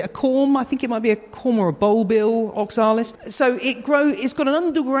called. Is it a corm? I think it might be a corm or a bulbil oxalis. So it's got an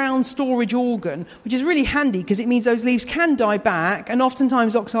underground storage organ, which is really handy because it means those leaves can die back. And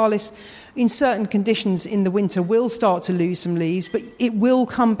oftentimes oxalis, in certain conditions in the winter, will start to lose some leaves, but it will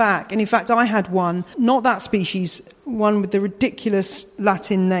come back. And in fact, I had one, not that species, one with the ridiculous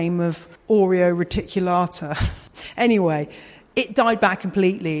Latin name of Aurea reticulata. Anyway, it died back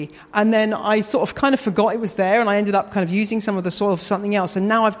completely, and then I sort of kind of forgot it was there, and I ended up kind of using some of the soil for something else, and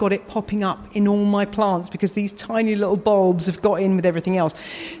now I've got it popping up in all my plants because these tiny little bulbs have got in with everything else.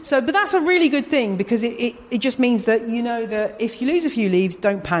 So, but that's a really good thing, because it just means that that if you lose a few leaves,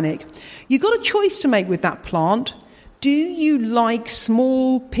 don't panic. You've got a choice to make with that plant. Do you like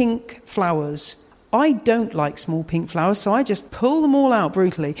small pink flowers? I don't like small pink flowers, so I just pull them all out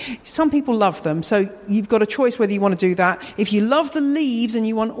brutally. Some people love them, so you've got a choice whether you want to do that. If you love the leaves and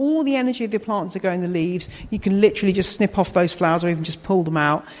you want all the energy of the plant to go in the leaves, you can literally just snip off those flowers or even just pull them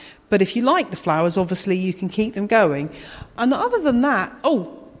out. But if you like the flowers, obviously you can keep them going. And other than that,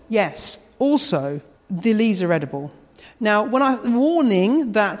 also, the leaves are edible. Now,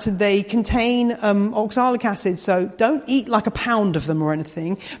 warning that they contain oxalic acid, so don't eat like a pound of them or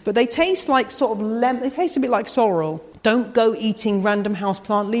anything, but they taste like sort of lemon, they taste a bit like sorrel. Don't go eating random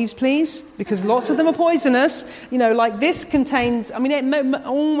houseplant leaves, please, because lots of them are poisonous. Like this contains,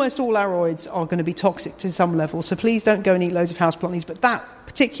 almost all aroids are going to be toxic to some level, so please don't go and eat loads of houseplant leaves. But that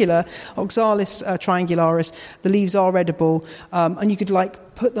particular Oxalis triangularis, the leaves are edible, and you could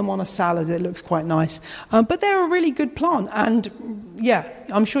put them on a salad. It looks quite nice. But they're a really good plant, and yeah,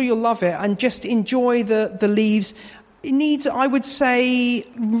 I'm sure you'll love it, and just enjoy the leaves. It needs, I would say,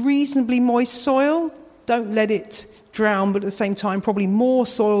 reasonably moist soil. Don't let it drown, but at the same time probably more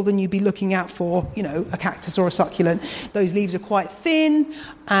soil than you'd be looking at for a cactus or a succulent. Those leaves are quite thin,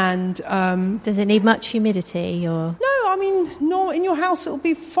 and does it need much humidity? Or no, in your house it'll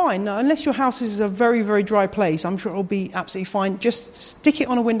be fine. No, unless your house is a very, very dry place, I'm sure it'll be absolutely fine. Just stick it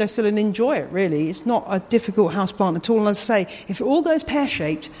on a windowsill and enjoy it, really. It's not a difficult houseplant at all. And as I say, if it all goes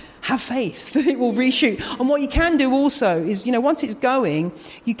pear-shaped, have faith that it will reshoot. And what you can do also is, once it's going,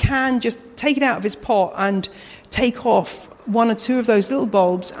 you can just take it out of its pot and take off one or two of those little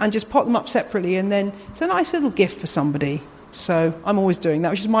bulbs and just pot them up separately, and then it's a nice little gift for somebody. So I'm always doing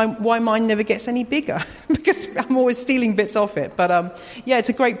that, which is why mine never gets any bigger, because I'm always stealing bits off it. But it's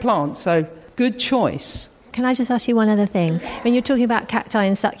a great plant, so good choice. Can I just ask you one other thing? When you're talking about cacti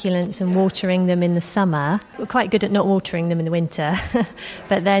and succulents and watering them in the summer, we're quite good at not watering them in the winter.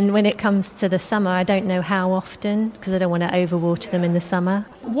 But then when it comes to the summer, I don't know how often, because I don't want to overwater them in the summer.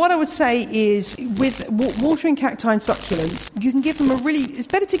 What I would say is, with watering cacti and succulents, you can give them it's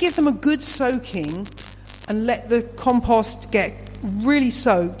better to give them a good soaking and let the compost get really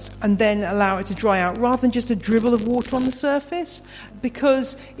soaked and then allow it to dry out rather than just a dribble of water on the surface.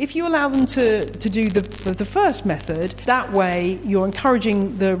 Because if you allow them to do the first method, that way you're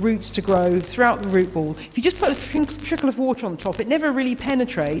encouraging the roots to grow throughout the root ball. If you just put a trickle of water on the top, it never really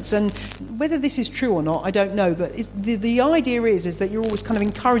penetrates. And whether this is true or not, I don't know. But the idea is that you're always kind of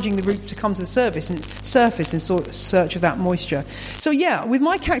encouraging the roots to come to the surface in sort of search of that moisture. So yeah, with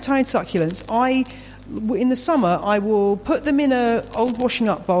my cacti and succulents, in the summer, I will put them in an old washing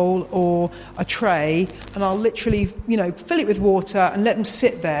up bowl or a tray, and I'll literally, fill it with water and let them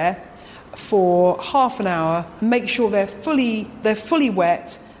sit there for half an hour and make sure they're fully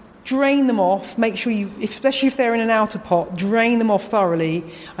wet. Drain them off. Make sure especially if they're in an outer pot, drain them off thoroughly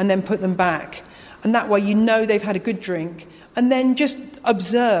and then put them back. And that way they've had a good drink. And then just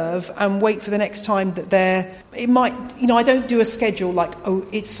observe and wait for the next time that I don't do a schedule like, oh,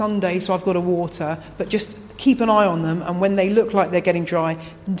 it's Sunday, so I've got to water, but just keep an eye on them, and when they look like they're getting dry,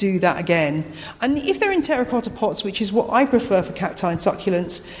 do that again. And if they're in terracotta pots, which is what I prefer for cacti and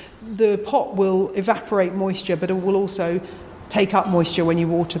succulents, the pot will evaporate moisture, but it will also take up moisture when you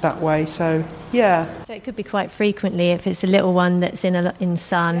water that way. So yeah, so it could be quite frequently if it's a little one that's in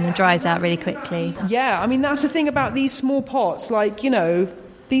sun and dries out really quickly. Yeah, I mean that's the thing about these small pots, like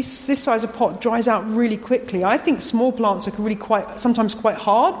this size of pot dries out really quickly. I think small plants are sometimes quite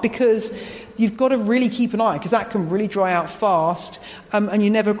hard because you've got to really keep an eye, because that can really dry out fast, and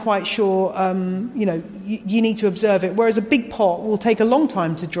you're never quite sure, you need to observe it, whereas a big pot will take a long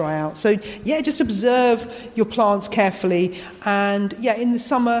time to dry out. So yeah, just observe your plants carefully, and yeah, in the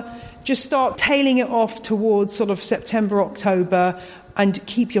summer just start tailing it off towards sort of September, October, and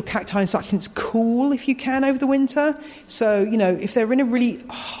keep your cacti and succulents cool if you can over the winter. So, if they're in a really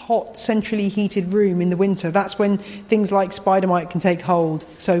hot, centrally heated room in the winter, that's when things like spider mite can take hold.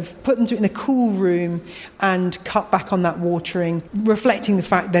 So put them in a cool room and cut back on that watering, reflecting the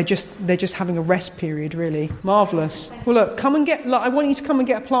fact they're just having a rest period, really. Marvellous. Well, look, I want you to come and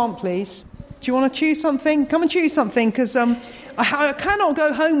get a plant, please. Do you want to choose something? Come and choose something, because I cannot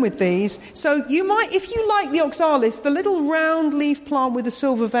go home with these. So you might, if you like the oxalis, the little round leaf plant with the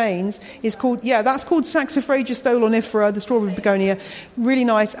silver veins is called Saxifraga stolonifera, the strawberry begonia. Really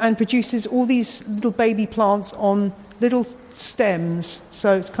nice, and produces all these little baby plants on little stems.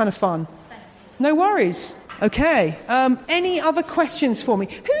 So it's kind of fun. No worries. Okay. Any other questions for me?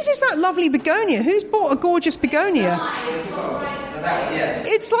 Whose is that lovely begonia? Who's bought a gorgeous begonia?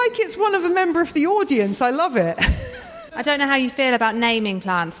 It's like it's one of a member of the audience. I love it. I don't know how you feel about naming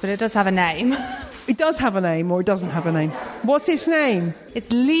plants, but it does have a name. It does have a name, or it doesn't have a name. What's its name?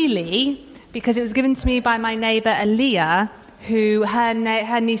 It's Lily, because it was given to me by my neighbour Aaliyah, who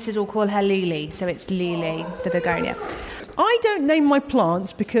her nieces all call her Lily, so it's Lily, the begonia. I don't name my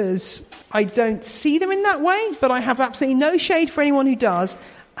plants because I don't see them in that way, but I have absolutely no shade for anyone who does.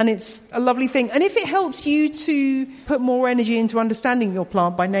 And it's a lovely thing. And if it helps you to put more energy into understanding your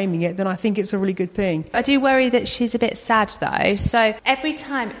plant by naming it, then I think it's a really good thing. I do worry that she's a bit sad, though. So every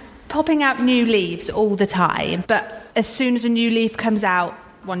time it's popping out new leaves all the time, but as soon as a new leaf comes out,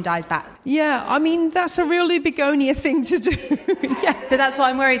 one dies back. Yeah, I mean, that's a real begonia thing to do. Yeah. So that's what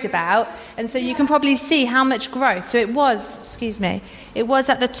I'm worried about. And so you can probably see how much growth. So it was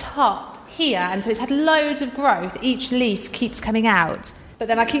at the top here, and so it's had loads of growth. Each leaf keeps coming out. But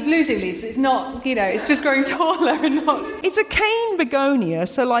then I keep losing leaves. It's not, it's just growing taller and not... It's a cane begonia,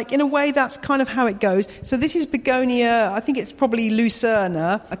 so in a way that's kind of how it goes. So this is begonia, I think it's probably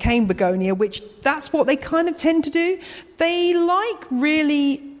Lucerna, a cane begonia, which that's what they kind of tend to do. They like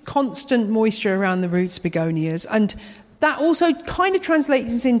really constant moisture around the roots, begonias, and that also kind of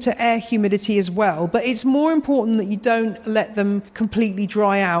translates into air humidity as well, but it's more important that you don't let them completely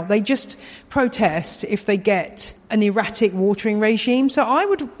dry out. They just protest if they get an erratic watering regime. So I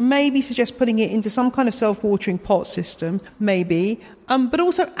would maybe suggest putting it into some kind of self-watering pot system, maybe. But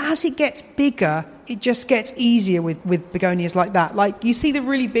also, as it gets bigger, it just gets easier with begonias like that. Like, you see the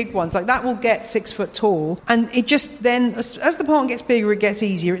really big ones, like that will get 6 foot tall. And it just then, as the plant gets bigger, it gets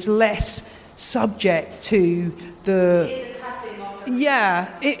easier. It's less subject to the... Yeah,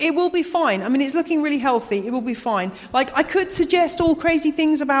 it will be fine. I mean, it's looking really healthy. It will be fine. Like, I could suggest all crazy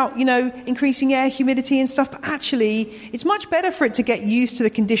things about, increasing air humidity and stuff, but actually, it's much better for it to get used to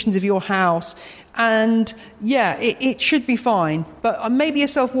the conditions of your house. And, yeah, it should be fine. But maybe a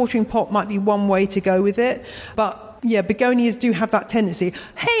self-watering pot might be one way to go with it. But... yeah, begonias do have that tendency.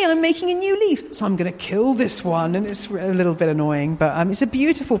 Hey, I'm making a new leaf, so I'm going to kill this one. And it's a little bit annoying. But it's a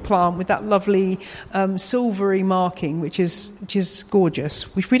beautiful plant with that lovely silvery marking, which is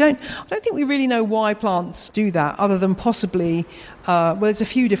gorgeous. Which I don't think we really know why plants do that, other than possibly, there's a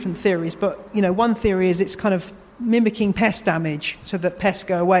few different theories. But, one theory is it's kind of mimicking pest damage so that pests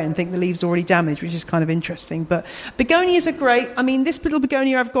go away and think the leaves are already damaged, which is kind of interesting. But begonias are great. I mean, this little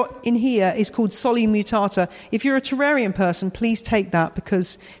begonia I've got in here is called Soli mutata. If you're a terrarium person, please take that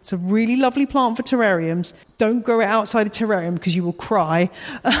because it's a really lovely plant for terrariums. Don't grow it outside a terrarium because you will cry.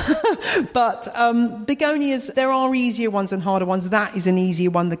 But begonias, there are easier ones and harder ones. That is an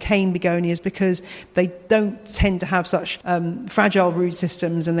easier one, the cane begonias, because they don't tend to have such fragile root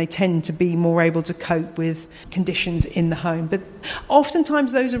systems and they tend to be more able to cope with conditions in the home. But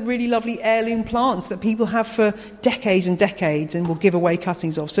oftentimes those are really lovely heirloom plants that people have for decades and decades and will give away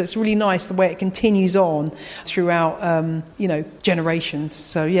cuttings of. So it's really nice the way it continues on throughout, generations.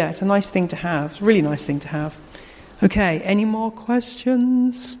 So yeah, it's a nice thing to have. It's a really nice thing to have. Okay, any more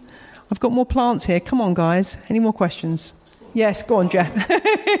questions? I've got more plants here. Come on, guys. Any more questions? Yes, go on, Jeff.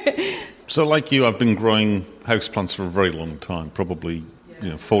 So like you, I've been growing houseplants for a very long time, probably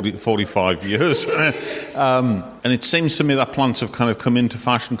 45 years. And it seems to me that plants have kind of come into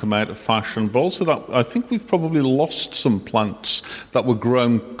fashion, come out of fashion, but also that I think we've probably lost some plants that were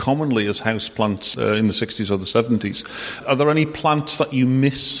grown commonly as houseplants in the 60s or the 70s. Are there any plants that you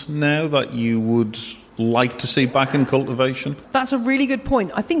miss now that you would like to see back in cultivation? That's a really good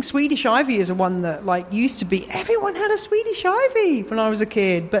point. I think Swedish ivy is a one that used to be, everyone had a Swedish ivy when I was a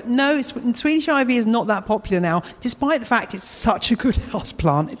kid, but no, Swedish ivy is not that popular now, despite the fact it's such a good house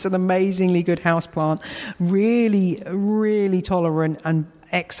plant. It's an amazingly good house plant, really, really tolerant and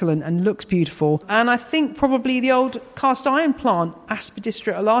excellent and looks beautiful. And I think probably the old cast iron plant,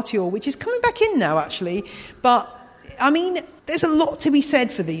 Aspidistra elatior, which is coming back in now actually, but I mean, there's a lot to be said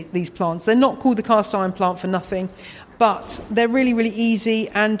for these plants. They're not called the cast iron plant for nothing, but they're really, really easy,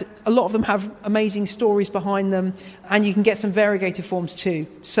 and a lot of them have amazing stories behind them, and you can get some variegated forms too.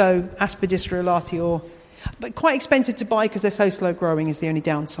 So Aspidistra elatior, but quite expensive to buy because they're so slow growing is the only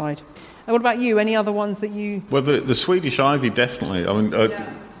downside. And what about you? Any other ones that you... Well, the Swedish ivy, definitely. I mean,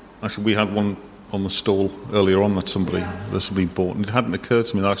 actually, we had one on the stall earlier on that somebody bought, and it hadn't occurred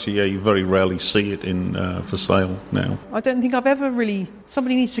to me that actually, you very rarely see it in for sale now. I don't think I've ever really...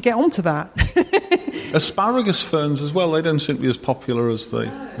 Somebody needs to get onto that. Asparagus ferns as well, they don't seem to be as popular as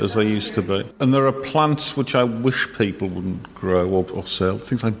they used to be. And there are plants which I wish people wouldn't grow or sell,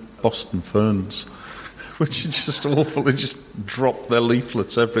 things like Boston ferns, which is just awful. They just drop their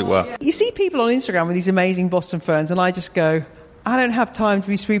leaflets everywhere. You see people on Instagram with these amazing Boston ferns, and I just go, I don't have time to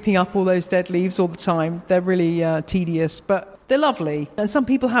be sweeping up all those dead leaves all the time. They're really tedious, but they're lovely. And some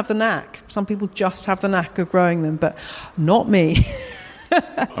people have the knack. Some people just have the knack of growing them, but not me.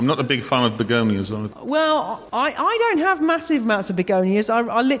 I'm not a big fan of begonias either. Well, I don't have massive amounts of begonias.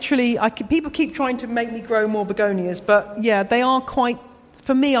 People keep trying to make me grow more begonias, but yeah, they are quite...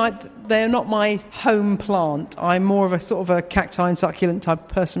 For me, they're not my home plant. I'm more of a sort of a cacti and succulent type of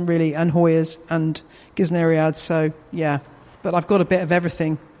person, really, and Hoyas and Gesneriads, so yeah. But I've got a bit of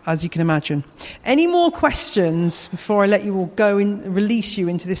everything, as you can imagine. Any more questions before I let you all go and release you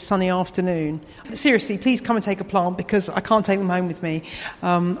into this sunny afternoon? Seriously, please come and take a plant because I can't take them home with me.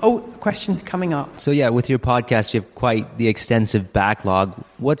 Question coming up. So yeah, with your podcast, you have quite the extensive backlog.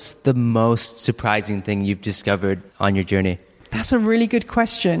 What's the most surprising thing you've discovered on your journey? That's a really good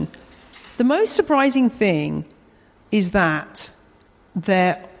question. The most surprising thing is that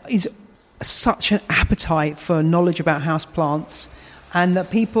there is such an appetite for knowledge about houseplants, and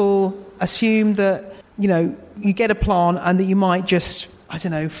that people assume that, you get a plant and that you might just,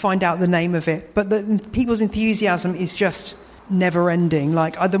 find out the name of it. But people's enthusiasm is just never ending.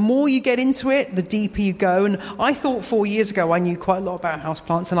 The more you get into it, the deeper you go. And I thought 4 years ago I knew quite a lot about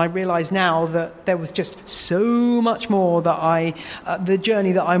houseplants, and I realise now that there was just so much more that the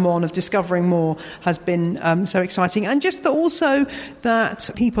journey that I'm on of discovering more has been so exciting. And just also that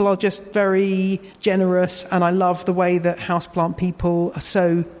people are just very generous, and I love the way that houseplant people are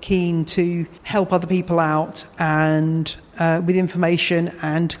so keen to help other people out and with information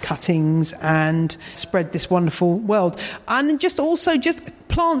and cuttings and spread this wonderful world. And just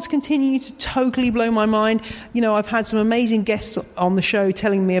plants continue to totally blow my mind. I've had some amazing guests on the show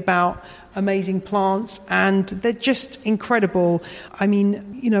telling me about amazing plants, and they're just incredible. I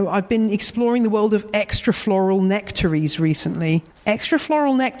mean, I've been exploring the world of extrafloral nectaries recently.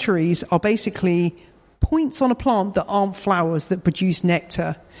 Extrafloral nectaries are basically points on a plant that aren't flowers that produce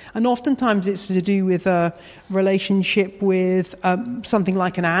nectar. And oftentimes it's to do with a relationship with something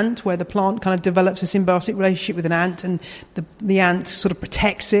like an ant, where the plant kind of develops a symbiotic relationship with an ant, and the ant sort of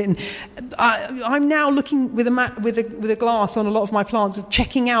protects it. And I'm now looking with a glass on a lot of my plants,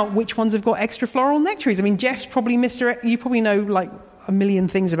 checking out which ones have got extrafloral nectaries. I mean, Jeff's probably you probably know a million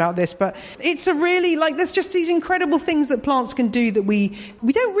things about this, but it's a really, like, there's just these incredible things that plants can do that we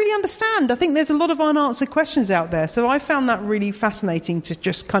don't really understand. I think there's a lot of unanswered questions out there. So I found that really fascinating to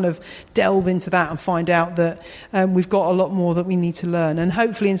just kind of delve into that and find out that we've got a lot more that we need to learn, and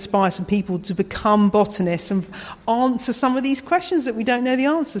hopefully inspire some people to become botanists and answer some of these questions that we don't know the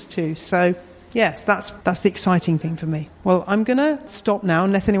answers to. So yes, that's the exciting thing for me. Well, I'm going to stop now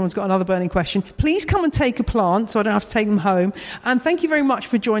unless anyone's got another burning question. Please come and take a plant so I don't have to take them home. And thank you very much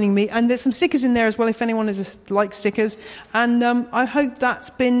for joining me. And there's some stickers in there as well if anyone likes stickers. And I hope that's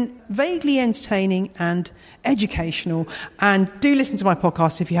been vaguely entertaining and educational. And do listen to my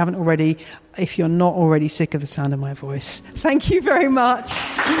podcast if you haven't already, if you're not already sick of the sound of my voice. Thank you very much.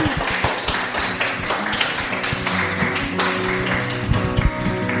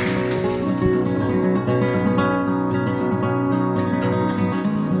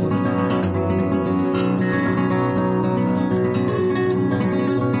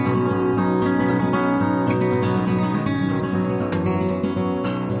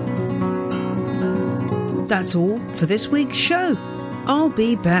 That's all for this week's show. I'll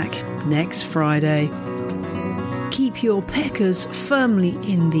be back next Friday. Keep your peckers firmly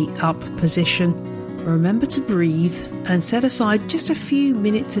in the up position. Remember to breathe and set aside just a few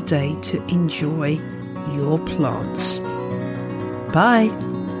minutes a day to enjoy your plants. Bye.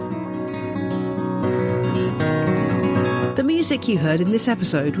 The music you heard in this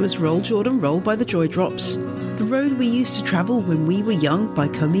episode was Roll Jordan Roll by the Joy Drops, The Road We Used to Travel When We Were Young by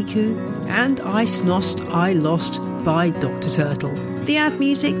Komiku, and I Snost, I Lost by Dr. Turtle. The ad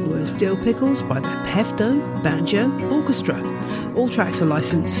music was Dill Pickles by the Pefdome Banjo Orchestra. All tracks are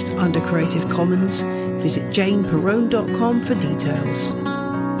licensed under Creative Commons. Visit janeperrone.com for details.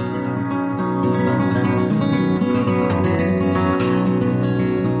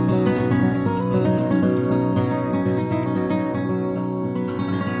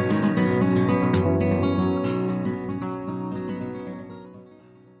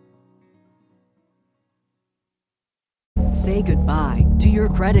 Say goodbye to your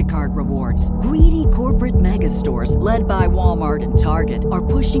credit card rewards. Greedy corporate mega stores, led by Walmart and Target, are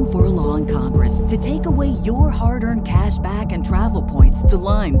pushing for a law in Congress to take away your hard-earned cash back and travel points to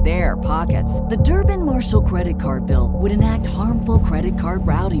line their pockets. The Durbin-Marshall credit card bill would enact harmful credit card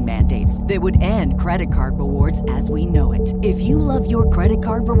routing mandates that would end credit card rewards as we know it. If you love your credit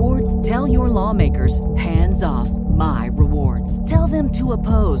card rewards, tell your lawmakers, hands off my rewards. Tell them to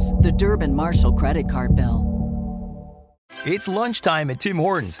oppose the Durbin-Marshall credit card bill. It's lunchtime at Tim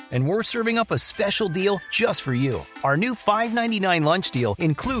Hortons, and we're serving up a special deal just for you. Our new $5.99 lunch deal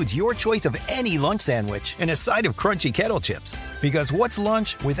includes your choice of any lunch sandwich and a side of crunchy kettle chips. Because what's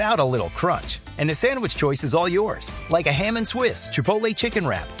lunch without a little crunch? And the sandwich choice is all yours, like a ham and Swiss, Chipotle chicken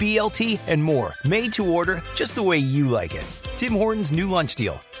wrap, BLT, and more, made to order just the way you like it. Tim Hortons' new lunch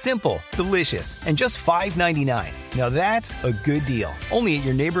deal. Simple, delicious, and just $5.99. Now that's a good deal. Only at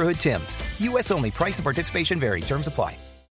your neighborhood Tim's. U.S. only. Price and participation vary. Terms apply.